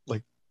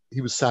 like,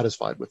 he was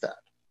satisfied with that.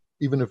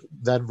 Even if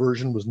that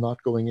version was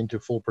not going into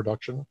full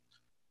production, it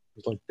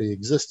was like they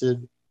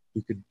existed.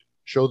 He could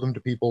show them to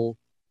people.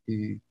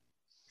 He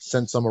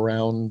sent some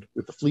around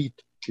with the fleet.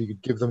 He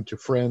could give them to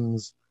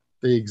friends.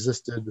 They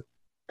existed.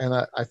 And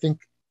I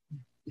think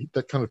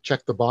that kind of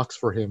checked the box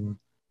for him.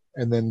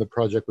 And then the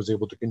project was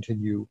able to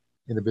continue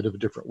in a bit of a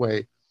different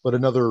way. But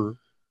another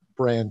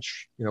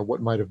branch,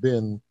 what might have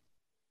been,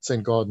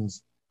 St.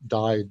 Gaudens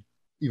died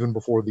even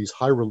before these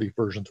high relief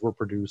versions were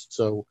produced.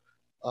 So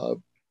uh,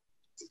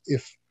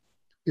 if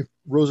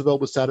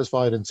Roosevelt was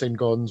satisfied and St.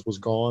 Gaudens was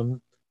gone,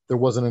 there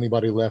wasn't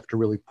anybody left to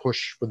really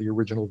push for the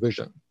original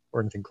vision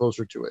or anything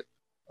closer to it.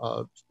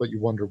 But you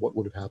wonder what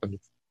would have happened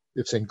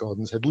if St.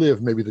 Gaudens had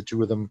lived. Maybe the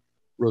two of them,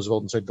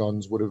 Roosevelt and St.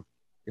 Gaudens, would have,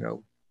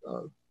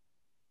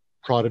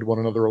 prodded one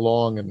another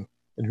along, and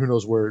who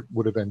knows where it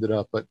would have ended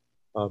up. But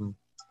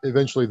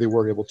eventually, they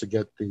were able to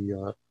get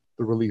the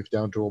relief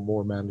down to a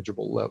more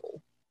manageable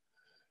level.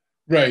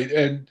 Right,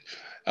 and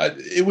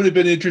it would have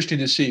been interesting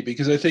to see,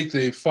 because I think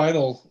the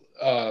final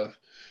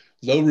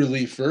low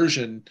relief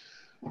version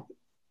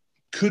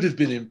could have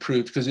been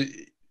improved, because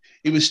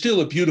it was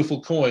still a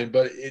beautiful coin,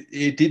 but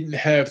it didn't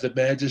have the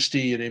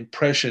majesty and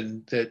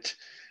impression that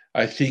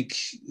I think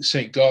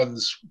St.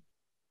 Gaudens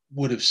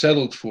would have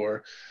settled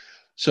for.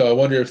 So I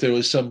wonder if there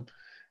was some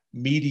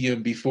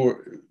medium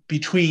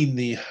between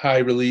the high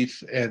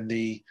relief and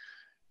the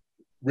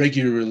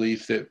regular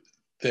relief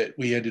that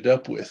we ended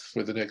up with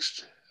for the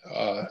next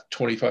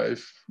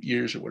 25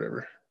 years or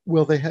whatever.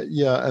 Well, they had,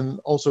 yeah, and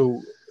also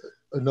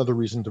another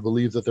reason to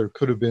believe that there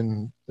could have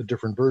been a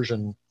different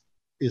version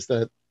is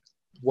that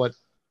what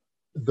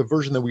the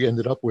version that we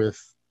ended up with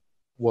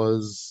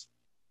was,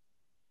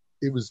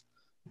 it was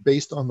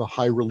based on the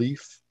high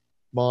relief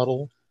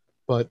model,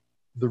 but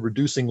the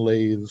reducing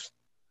lathes,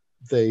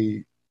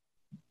 they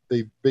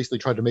basically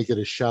tried to make it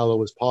as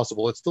shallow as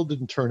possible. It still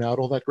didn't turn out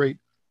all that great,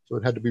 so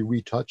it had to be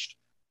retouched.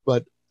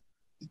 But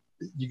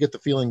you get the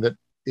feeling that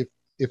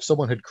if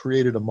someone had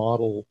created a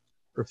model,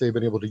 or if they'd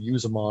been able to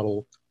use a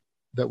model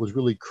that was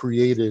really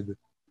created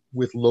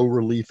with low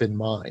relief in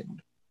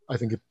mind, I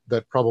think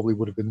that probably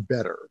would have been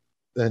better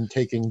than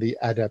taking the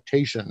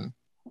adaptation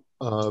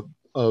of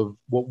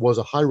what was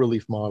a high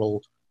relief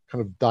model,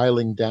 kind of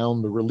dialing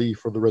down the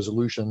relief or the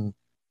resolution.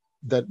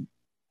 That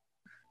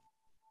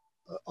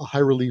a high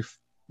relief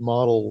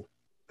model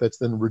that's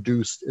then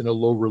reduced in a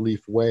low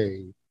relief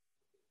way,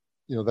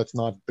 that's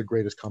not the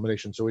greatest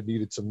combination. So it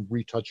needed some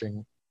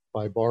retouching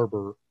by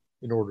Barber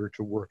in order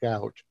to work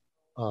out.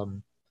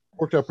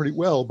 Worked out pretty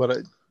well, but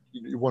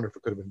you wonder if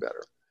it could have been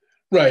better.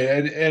 Right,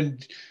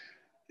 and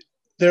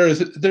there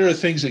are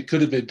things that could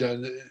have been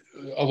done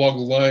along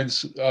the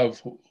lines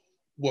of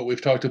what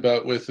we've talked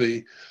about with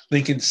the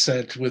Lincoln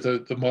Cent, with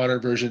the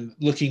modern version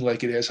looking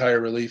like it has higher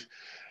relief.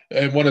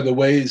 And one of the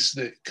ways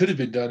that could have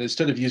been done,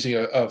 instead of using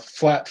a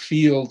flat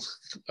field,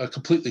 a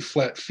completely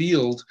flat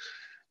field,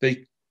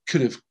 they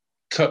could have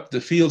cut the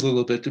field a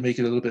little bit to make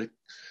it a little bit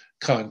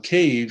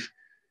concave,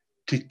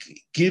 to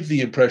give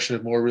the impression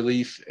of more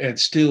relief and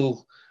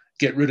still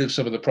get rid of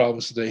some of the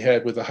problems that they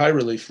had with the high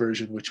relief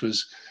version, which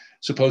was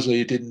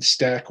supposedly it didn't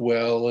stack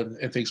well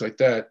and things like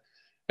that.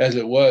 As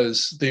it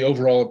was, the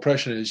overall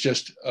impression is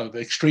just of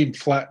extreme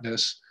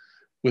flatness,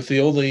 with the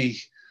only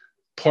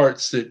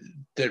parts that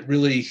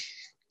really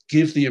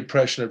give the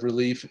impression of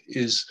relief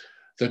is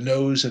the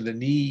nose and the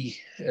knee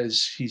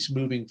as he's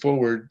moving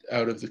forward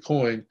out of the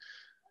coin.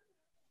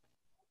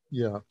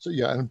 Yeah. So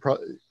yeah, and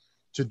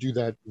to do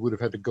that, would have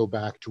had to go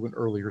back to an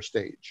earlier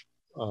stage,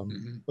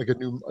 like a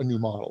new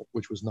model,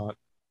 which was not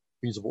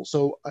feasible.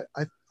 So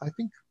I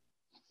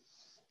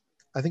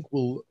think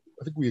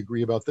we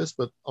agree about this,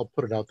 but I'll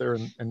put it out there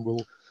and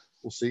we'll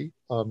see.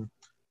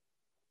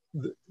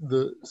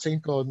 The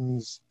St.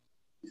 Gaudens,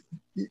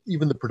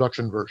 even the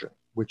production version,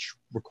 which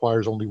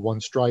requires only one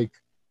strike,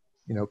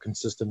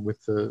 consistent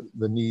with the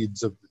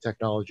needs of the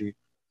technology,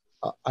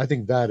 I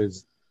think that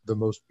is the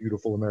most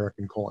beautiful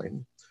American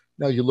coin.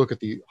 Now you look at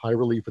the high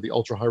relief or the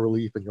ultra high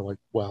relief, and you're like,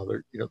 wow,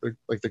 they're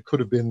like, there could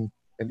have been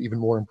an even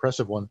more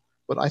impressive one.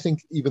 But I think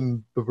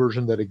even the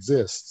version that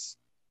exists,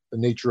 the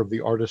nature of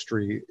the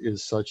artistry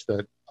is such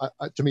that,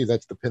 to me,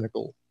 that's the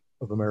pinnacle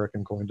of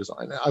American coin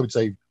design. I would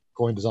say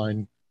coin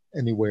design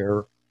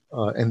anywhere,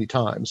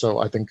 anytime. So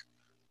I think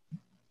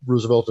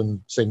Roosevelt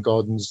and St.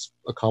 Gaudens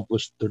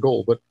accomplished their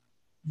goal. But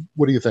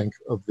what do you think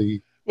of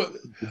the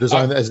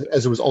design as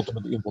it was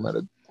ultimately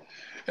implemented?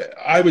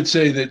 I would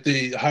say that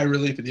the high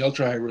relief and the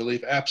ultra high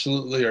relief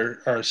absolutely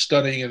are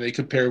stunning, and they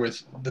compare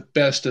with the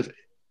best of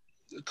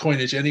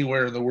coinage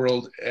anywhere in the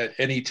world at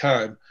any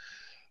time.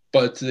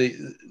 But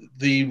the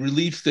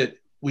relief that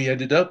we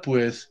ended up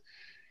with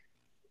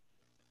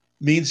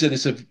means that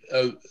it's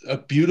a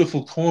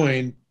beautiful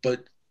coin,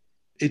 but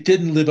it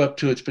didn't live up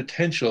to its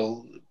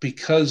potential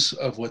because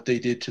of what they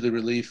did to the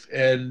relief.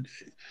 And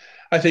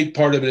I think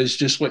part of it is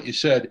just what you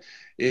said.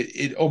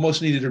 It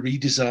almost needed a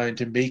redesign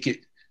to make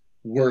it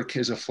work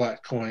as a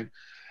flat coin.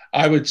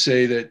 I would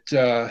say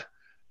that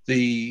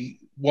the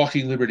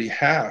Walking Liberty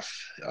half,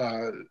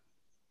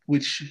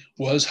 which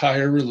was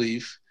higher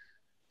relief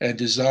and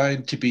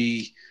designed to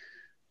be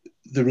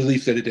the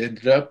relief that it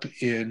ended up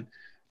in,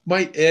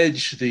 might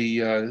edge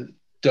the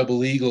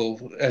Double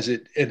Eagle as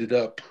it ended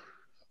up,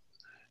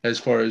 as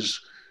far as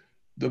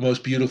the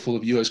most beautiful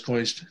of U.S.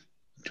 coins,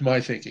 to my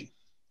thinking.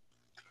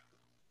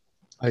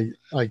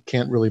 I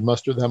can't really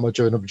muster that much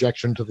of an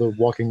objection to the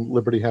Walking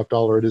Liberty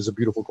 $50. It is a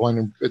beautiful coin,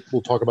 and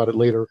we'll talk about it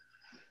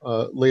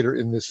later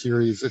in this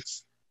series.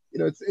 It's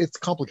it's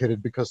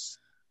complicated because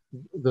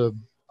the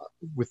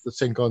with the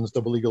St. Gaudens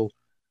Double Eagle,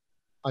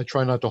 I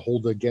try not to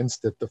hold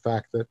against it the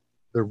fact that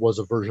there was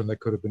a version that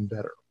could have been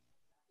better,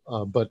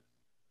 but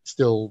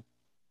still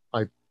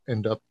I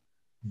end up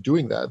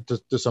doing that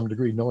to some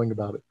degree, knowing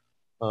about it,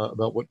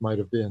 about what might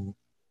have been.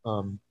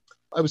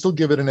 I would still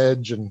give it an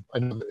edge, and I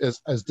know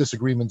as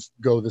disagreements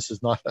go, this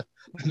is not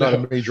not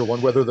a major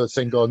one. Whether the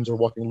St. Gaudens or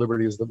Walking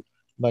Liberty is the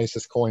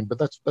nicest coin, but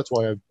that's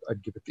why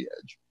I'd give it the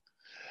edge.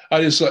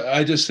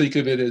 I just think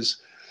of it as,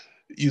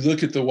 you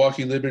look at the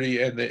Walking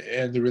Liberty and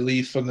the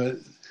relief on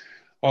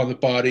the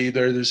body.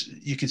 There's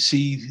you can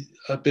see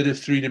a bit of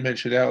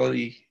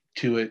three-dimensionality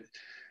to it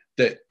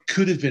that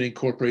could have been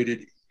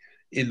incorporated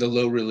in the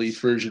low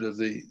relief version of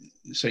the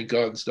St.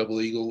 Gaudens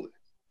Double Eagle,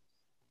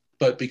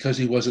 but because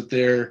he wasn't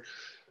there,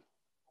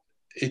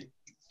 it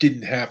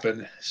didn't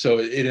happen. So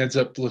it ends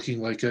up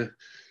looking like a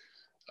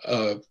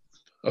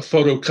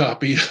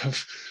photocopy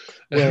of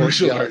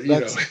original art.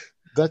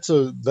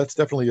 That's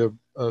definitely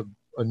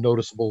a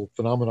noticeable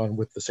phenomenon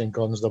with the St.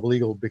 Gaudens Double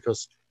Eagle,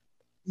 because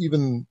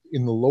even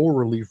in the lower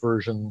relief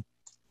version,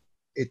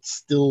 it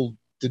still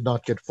did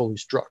not get fully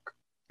struck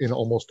in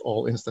almost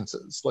all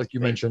instances. Like you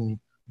mentioned,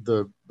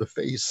 the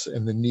face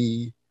and the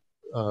knee,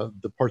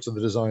 the parts of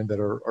the design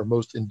that are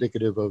most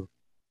indicative of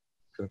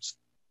kind of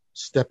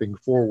stepping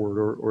forward,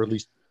 or at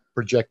least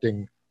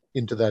projecting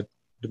into that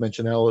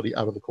dimensionality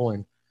out of the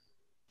coin,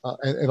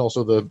 and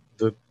also the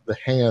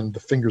hand, the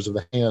fingers of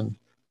the hand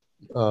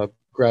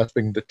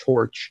grasping the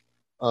torch.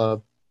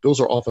 Those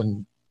are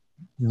often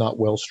not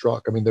well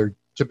struck. I mean, they're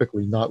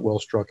typically not well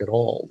struck at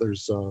all.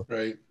 There's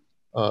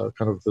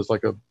there's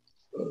like a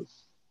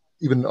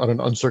even on an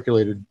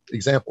uncirculated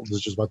example, this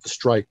is just about the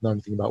strike, not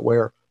anything about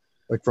where.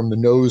 Like from the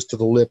nose to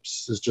the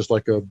lips is just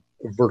like a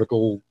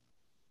vertical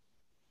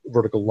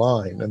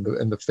line, and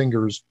the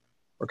fingers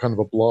are kind of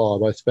a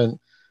blob. I spent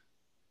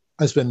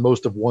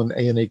most of one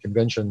ANA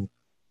convention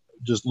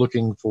just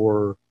looking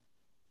for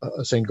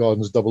a St.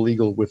 Gaudens Double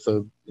Eagle with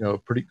a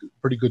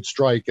pretty good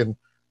strike, and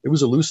it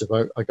was elusive.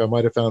 I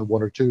might have found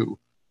one or two,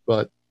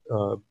 but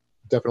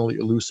definitely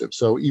elusive.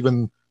 So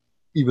even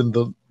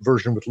the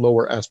version with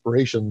lower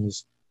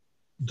aspirations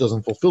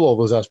doesn't fulfill all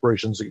those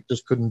aspirations. It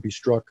just couldn't be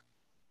struck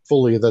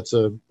fully. That's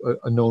a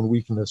known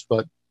weakness,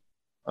 but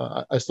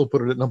I still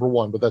put it at number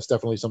one. But that's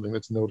definitely something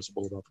that's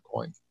noticeable about the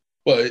coin.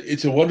 Well,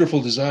 it's a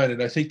wonderful design,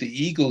 and I think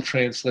the eagle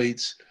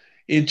translates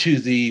into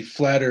the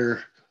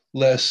flatter,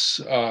 less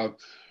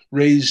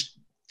raised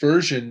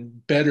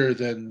version better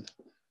than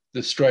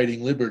the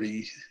Striding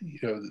Liberty.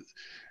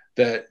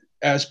 That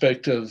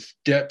aspect of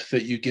depth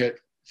that you get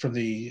from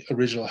the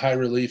original high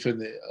relief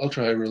and the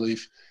ultra high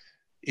relief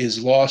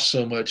is lost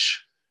so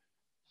much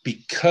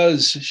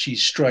because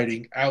she's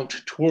striding out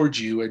towards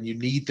you, and you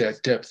need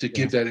that depth to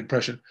give that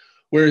impression.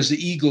 Whereas the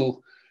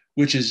eagle,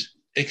 which is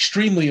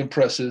extremely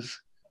impressive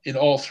in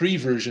all three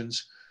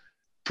versions,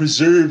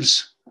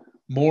 preserves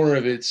more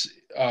of its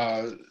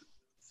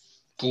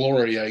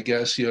glory, I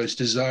guess, its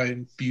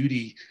design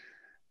beauty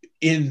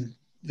in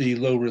the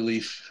low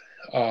relief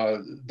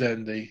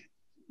than the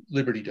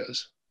Liberty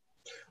does.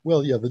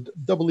 Well, yeah, the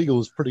Double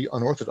Eagle is pretty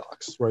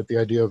unorthodox, right? The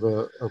idea of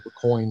a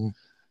coin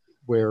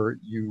where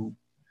you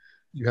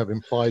have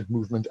implied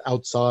movement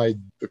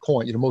outside the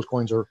coin. Most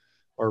coins are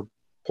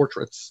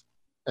portraits,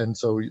 and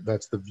so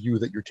that's the view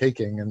that you're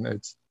taking, and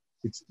it's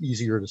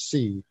easier to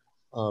see.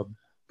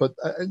 But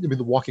I mean,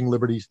 the Walking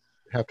Liberty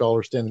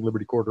 $50, Standing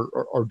Liberty Quarter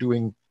are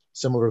doing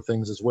similar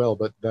things as well.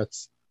 But that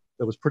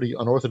was pretty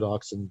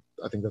unorthodox, and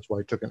I think that's why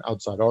it took an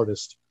outside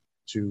artist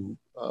to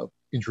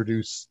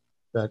introduce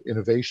that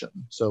innovation.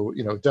 So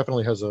it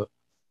definitely has a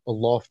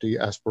lofty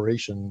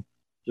aspiration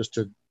just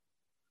to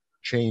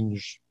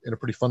change in a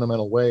pretty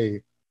fundamental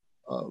way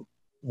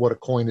what a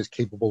coin is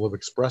capable of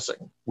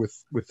expressing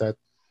with that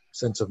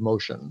sense of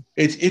motion.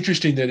 It's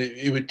interesting that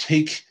it would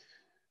take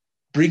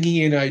bringing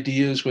in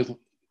ideas with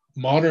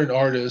modern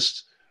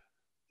artists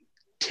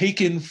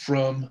taken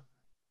from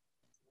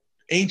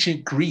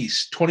ancient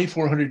Greece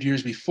 2,400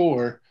 years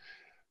before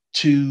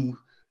to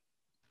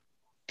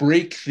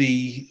break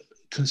the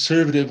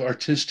conservative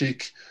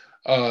artistic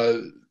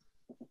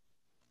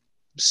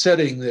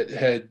setting that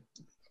had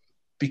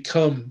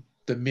become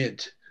the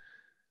mint.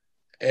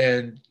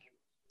 And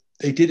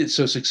they did it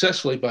so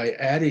successfully by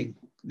adding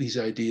these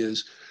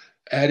ideas,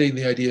 adding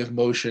the idea of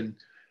motion.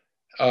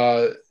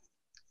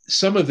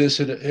 Some of this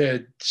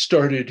had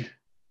started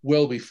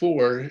well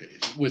before,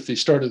 with the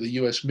start of the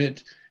US Mint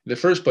in the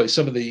first place.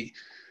 Some of the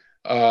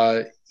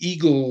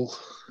eagle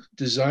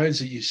designs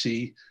that you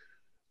see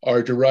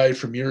are derived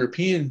from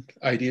European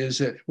ideas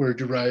that were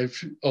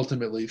derived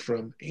ultimately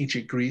from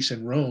ancient Greece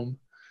and Rome.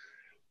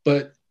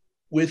 But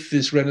with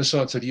this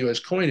renaissance of US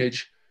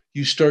coinage,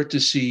 you start to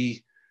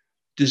see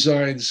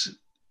designs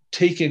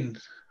taken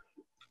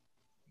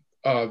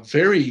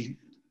very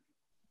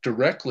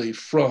directly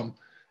from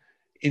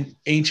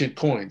ancient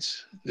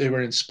coins. They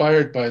were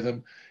inspired by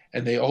them,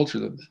 and they alter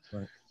them.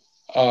 Right.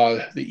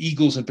 the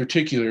eagles in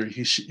particular.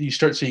 You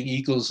start seeing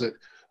eagles that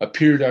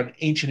appeared on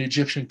ancient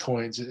Egyptian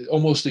coins,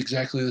 almost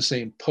exactly the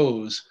same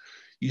pose.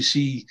 You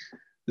see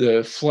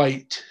the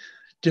flight,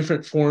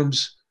 different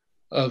forms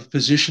of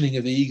positioning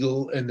of the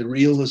eagle, and the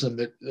realism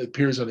that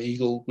appears on the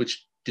eagle,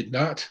 which did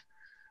not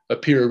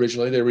appear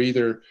originally. They were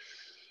either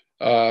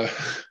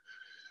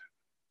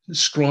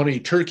scrawny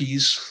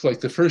turkeys like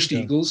the first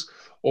eagles,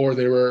 or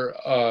they were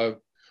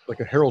like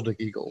a heraldic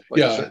eagle. Like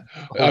yeah,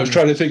 I was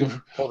trying to think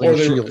of, or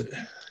they were,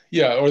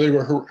 yeah, or they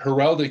were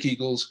heraldic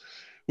eagles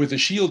with a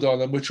shield on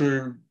them, which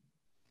were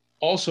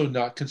also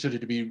not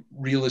considered to be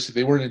realistic.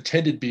 They weren't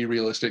intended to be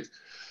realistic.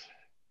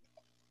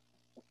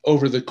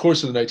 Over the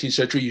course of the 19th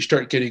century, you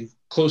start getting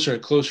closer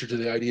and closer to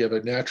the idea of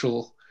a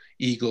natural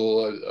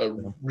eagle,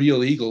 a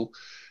real eagle,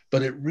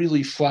 but it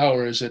really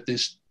flowers at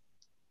this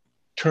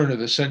turn of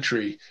the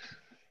century.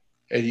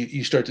 And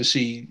you start to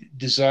see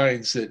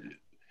designs that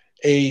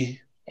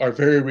are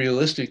very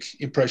realistic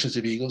impressions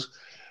of eagles,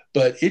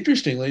 but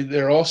interestingly,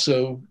 they're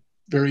also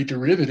very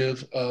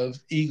derivative of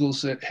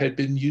eagles that had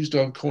been used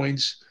on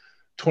coins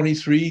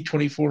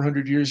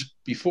 2,400 years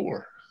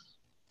before.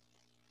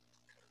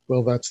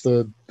 Well, that's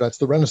the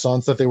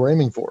Renaissance that they were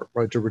aiming for,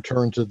 right? To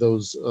return to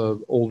those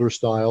older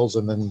styles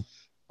and then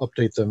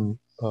update them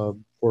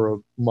for a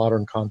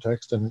modern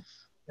context and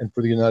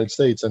for the United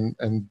States.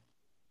 And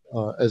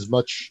as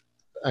much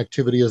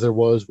activity as there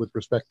was with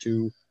respect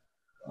to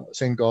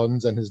St.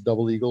 Gaudens and his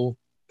double eagle,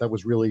 that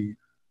was really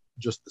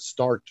just the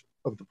start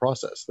of the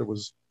process. There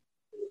was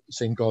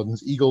St.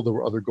 Gaudens eagle, there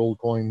were other gold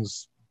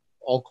coins,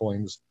 all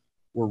coins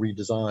were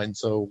redesigned.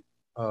 So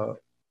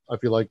I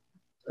feel like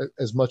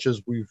as much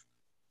as we've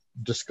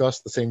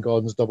discussed the St.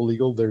 Gaudens double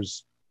eagle,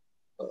 there's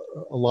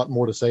a lot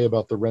more to say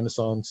about the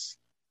Renaissance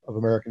of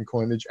American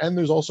coinage. And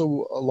there's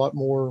also a lot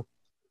more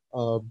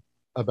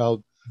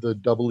about the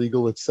double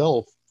eagle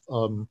itself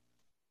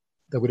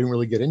that we didn't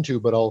really get into,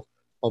 but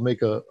I'll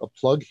make a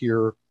plug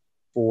here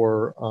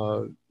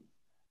for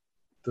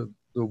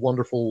the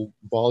wonderful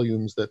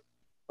volumes that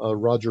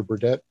Roger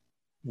Burdett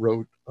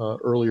wrote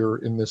earlier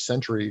in this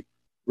century,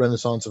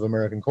 Renaissance of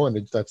American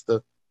Coinage. That's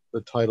the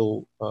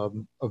title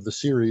of the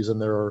series,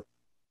 and there are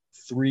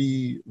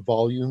 3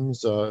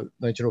 volumes,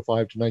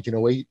 1905 to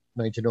 1908,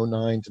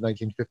 1909 to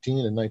 1915,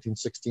 and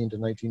 1916 to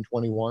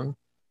 1921.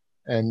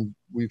 And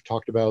we've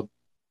talked about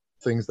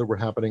things that were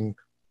happening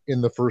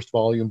in the first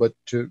volume, but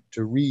to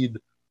read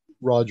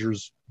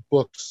Roger's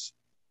books,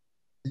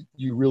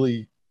 you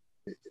really,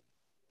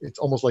 it's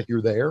almost like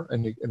you're there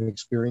and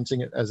experiencing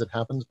it as it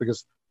happens,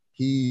 because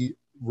he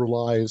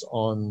relies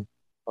on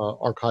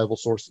archival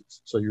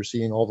sources. So you're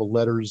seeing all the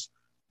letters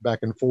back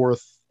and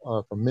forth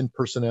from mint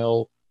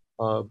personnel,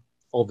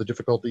 all the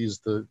difficulties,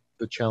 the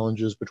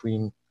challenges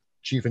between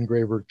chief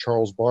engraver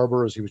Charles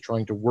Barber as he was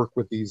trying to work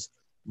with these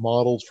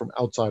models from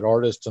outside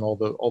artists, and all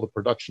the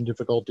production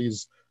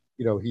difficulties.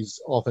 You know, he's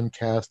often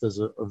cast as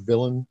a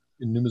villain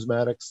in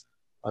numismatics.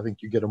 I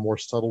think you get a more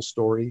subtle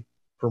story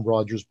from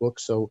Roger's book.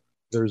 So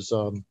there's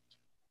a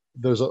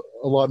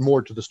lot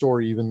more to the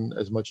story, even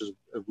as much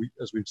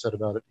as we've said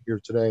about it here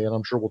today. And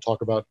I'm sure we'll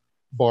talk about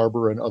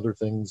Barber and other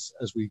things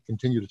as we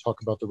continue to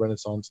talk about the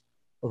Renaissance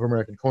of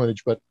American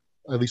coinage. But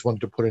I at least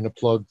wanted to put in a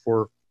plug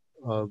for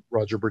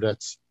Roger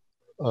Burdett's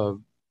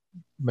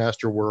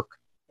masterwork,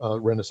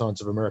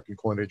 Renaissance of American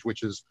Coinage,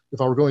 which is,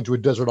 if I were going to a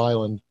desert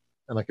island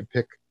and I could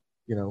pick,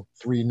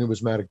 3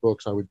 numismatic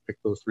books, I would pick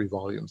those 3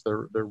 volumes.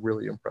 They're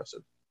really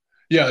impressive.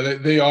 Yeah,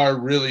 they are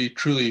really,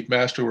 truly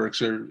masterworks.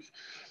 They're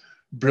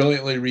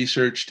brilliantly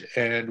researched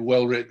and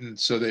well written,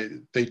 so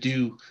they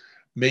do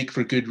make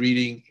for good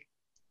reading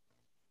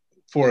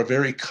for a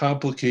very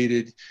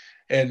complicated,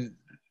 and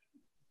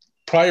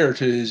prior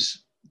to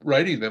his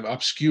writing them,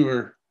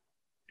 obscure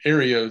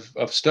area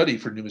of study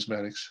for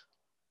numismatics.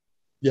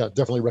 Yeah,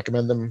 definitely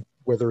recommend them,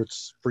 whether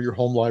it's for your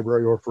home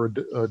library or for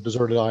a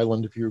deserted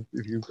island. If you're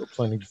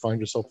planning to find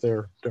yourself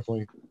there,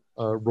 definitely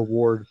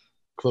reward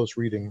close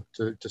reading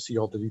to see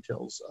all the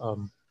details.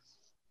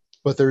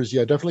 But there's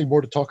definitely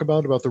more to talk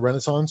about the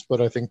Renaissance.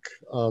 But I think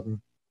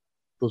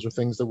those are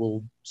things that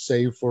we'll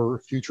save for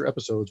future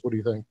episodes. What do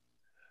you think?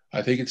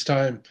 I think it's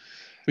time.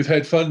 We've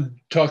had fun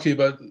talking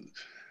about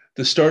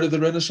the start of the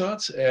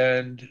Renaissance,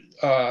 and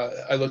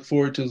I look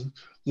forward to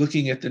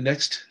looking at the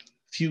next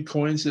few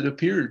coins that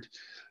appeared.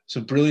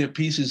 Some brilliant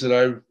pieces that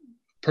I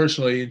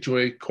personally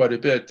enjoy quite a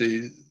bit.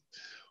 The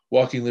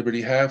Walking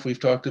Liberty half we've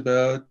talked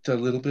about a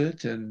little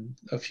bit, and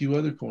a few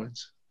other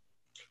coins.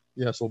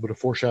 Yes, a little bit of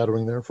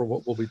foreshadowing there for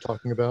what we'll be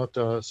talking about.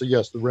 So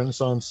yes, the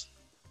Renaissance,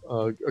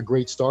 a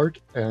great start,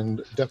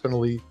 and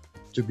definitely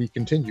to be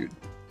continued.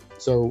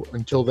 So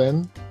until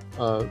then,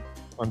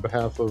 on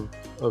behalf of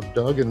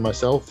Doug and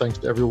myself, thanks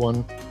to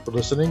everyone for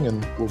listening,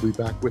 and we'll be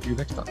back with you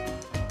next time.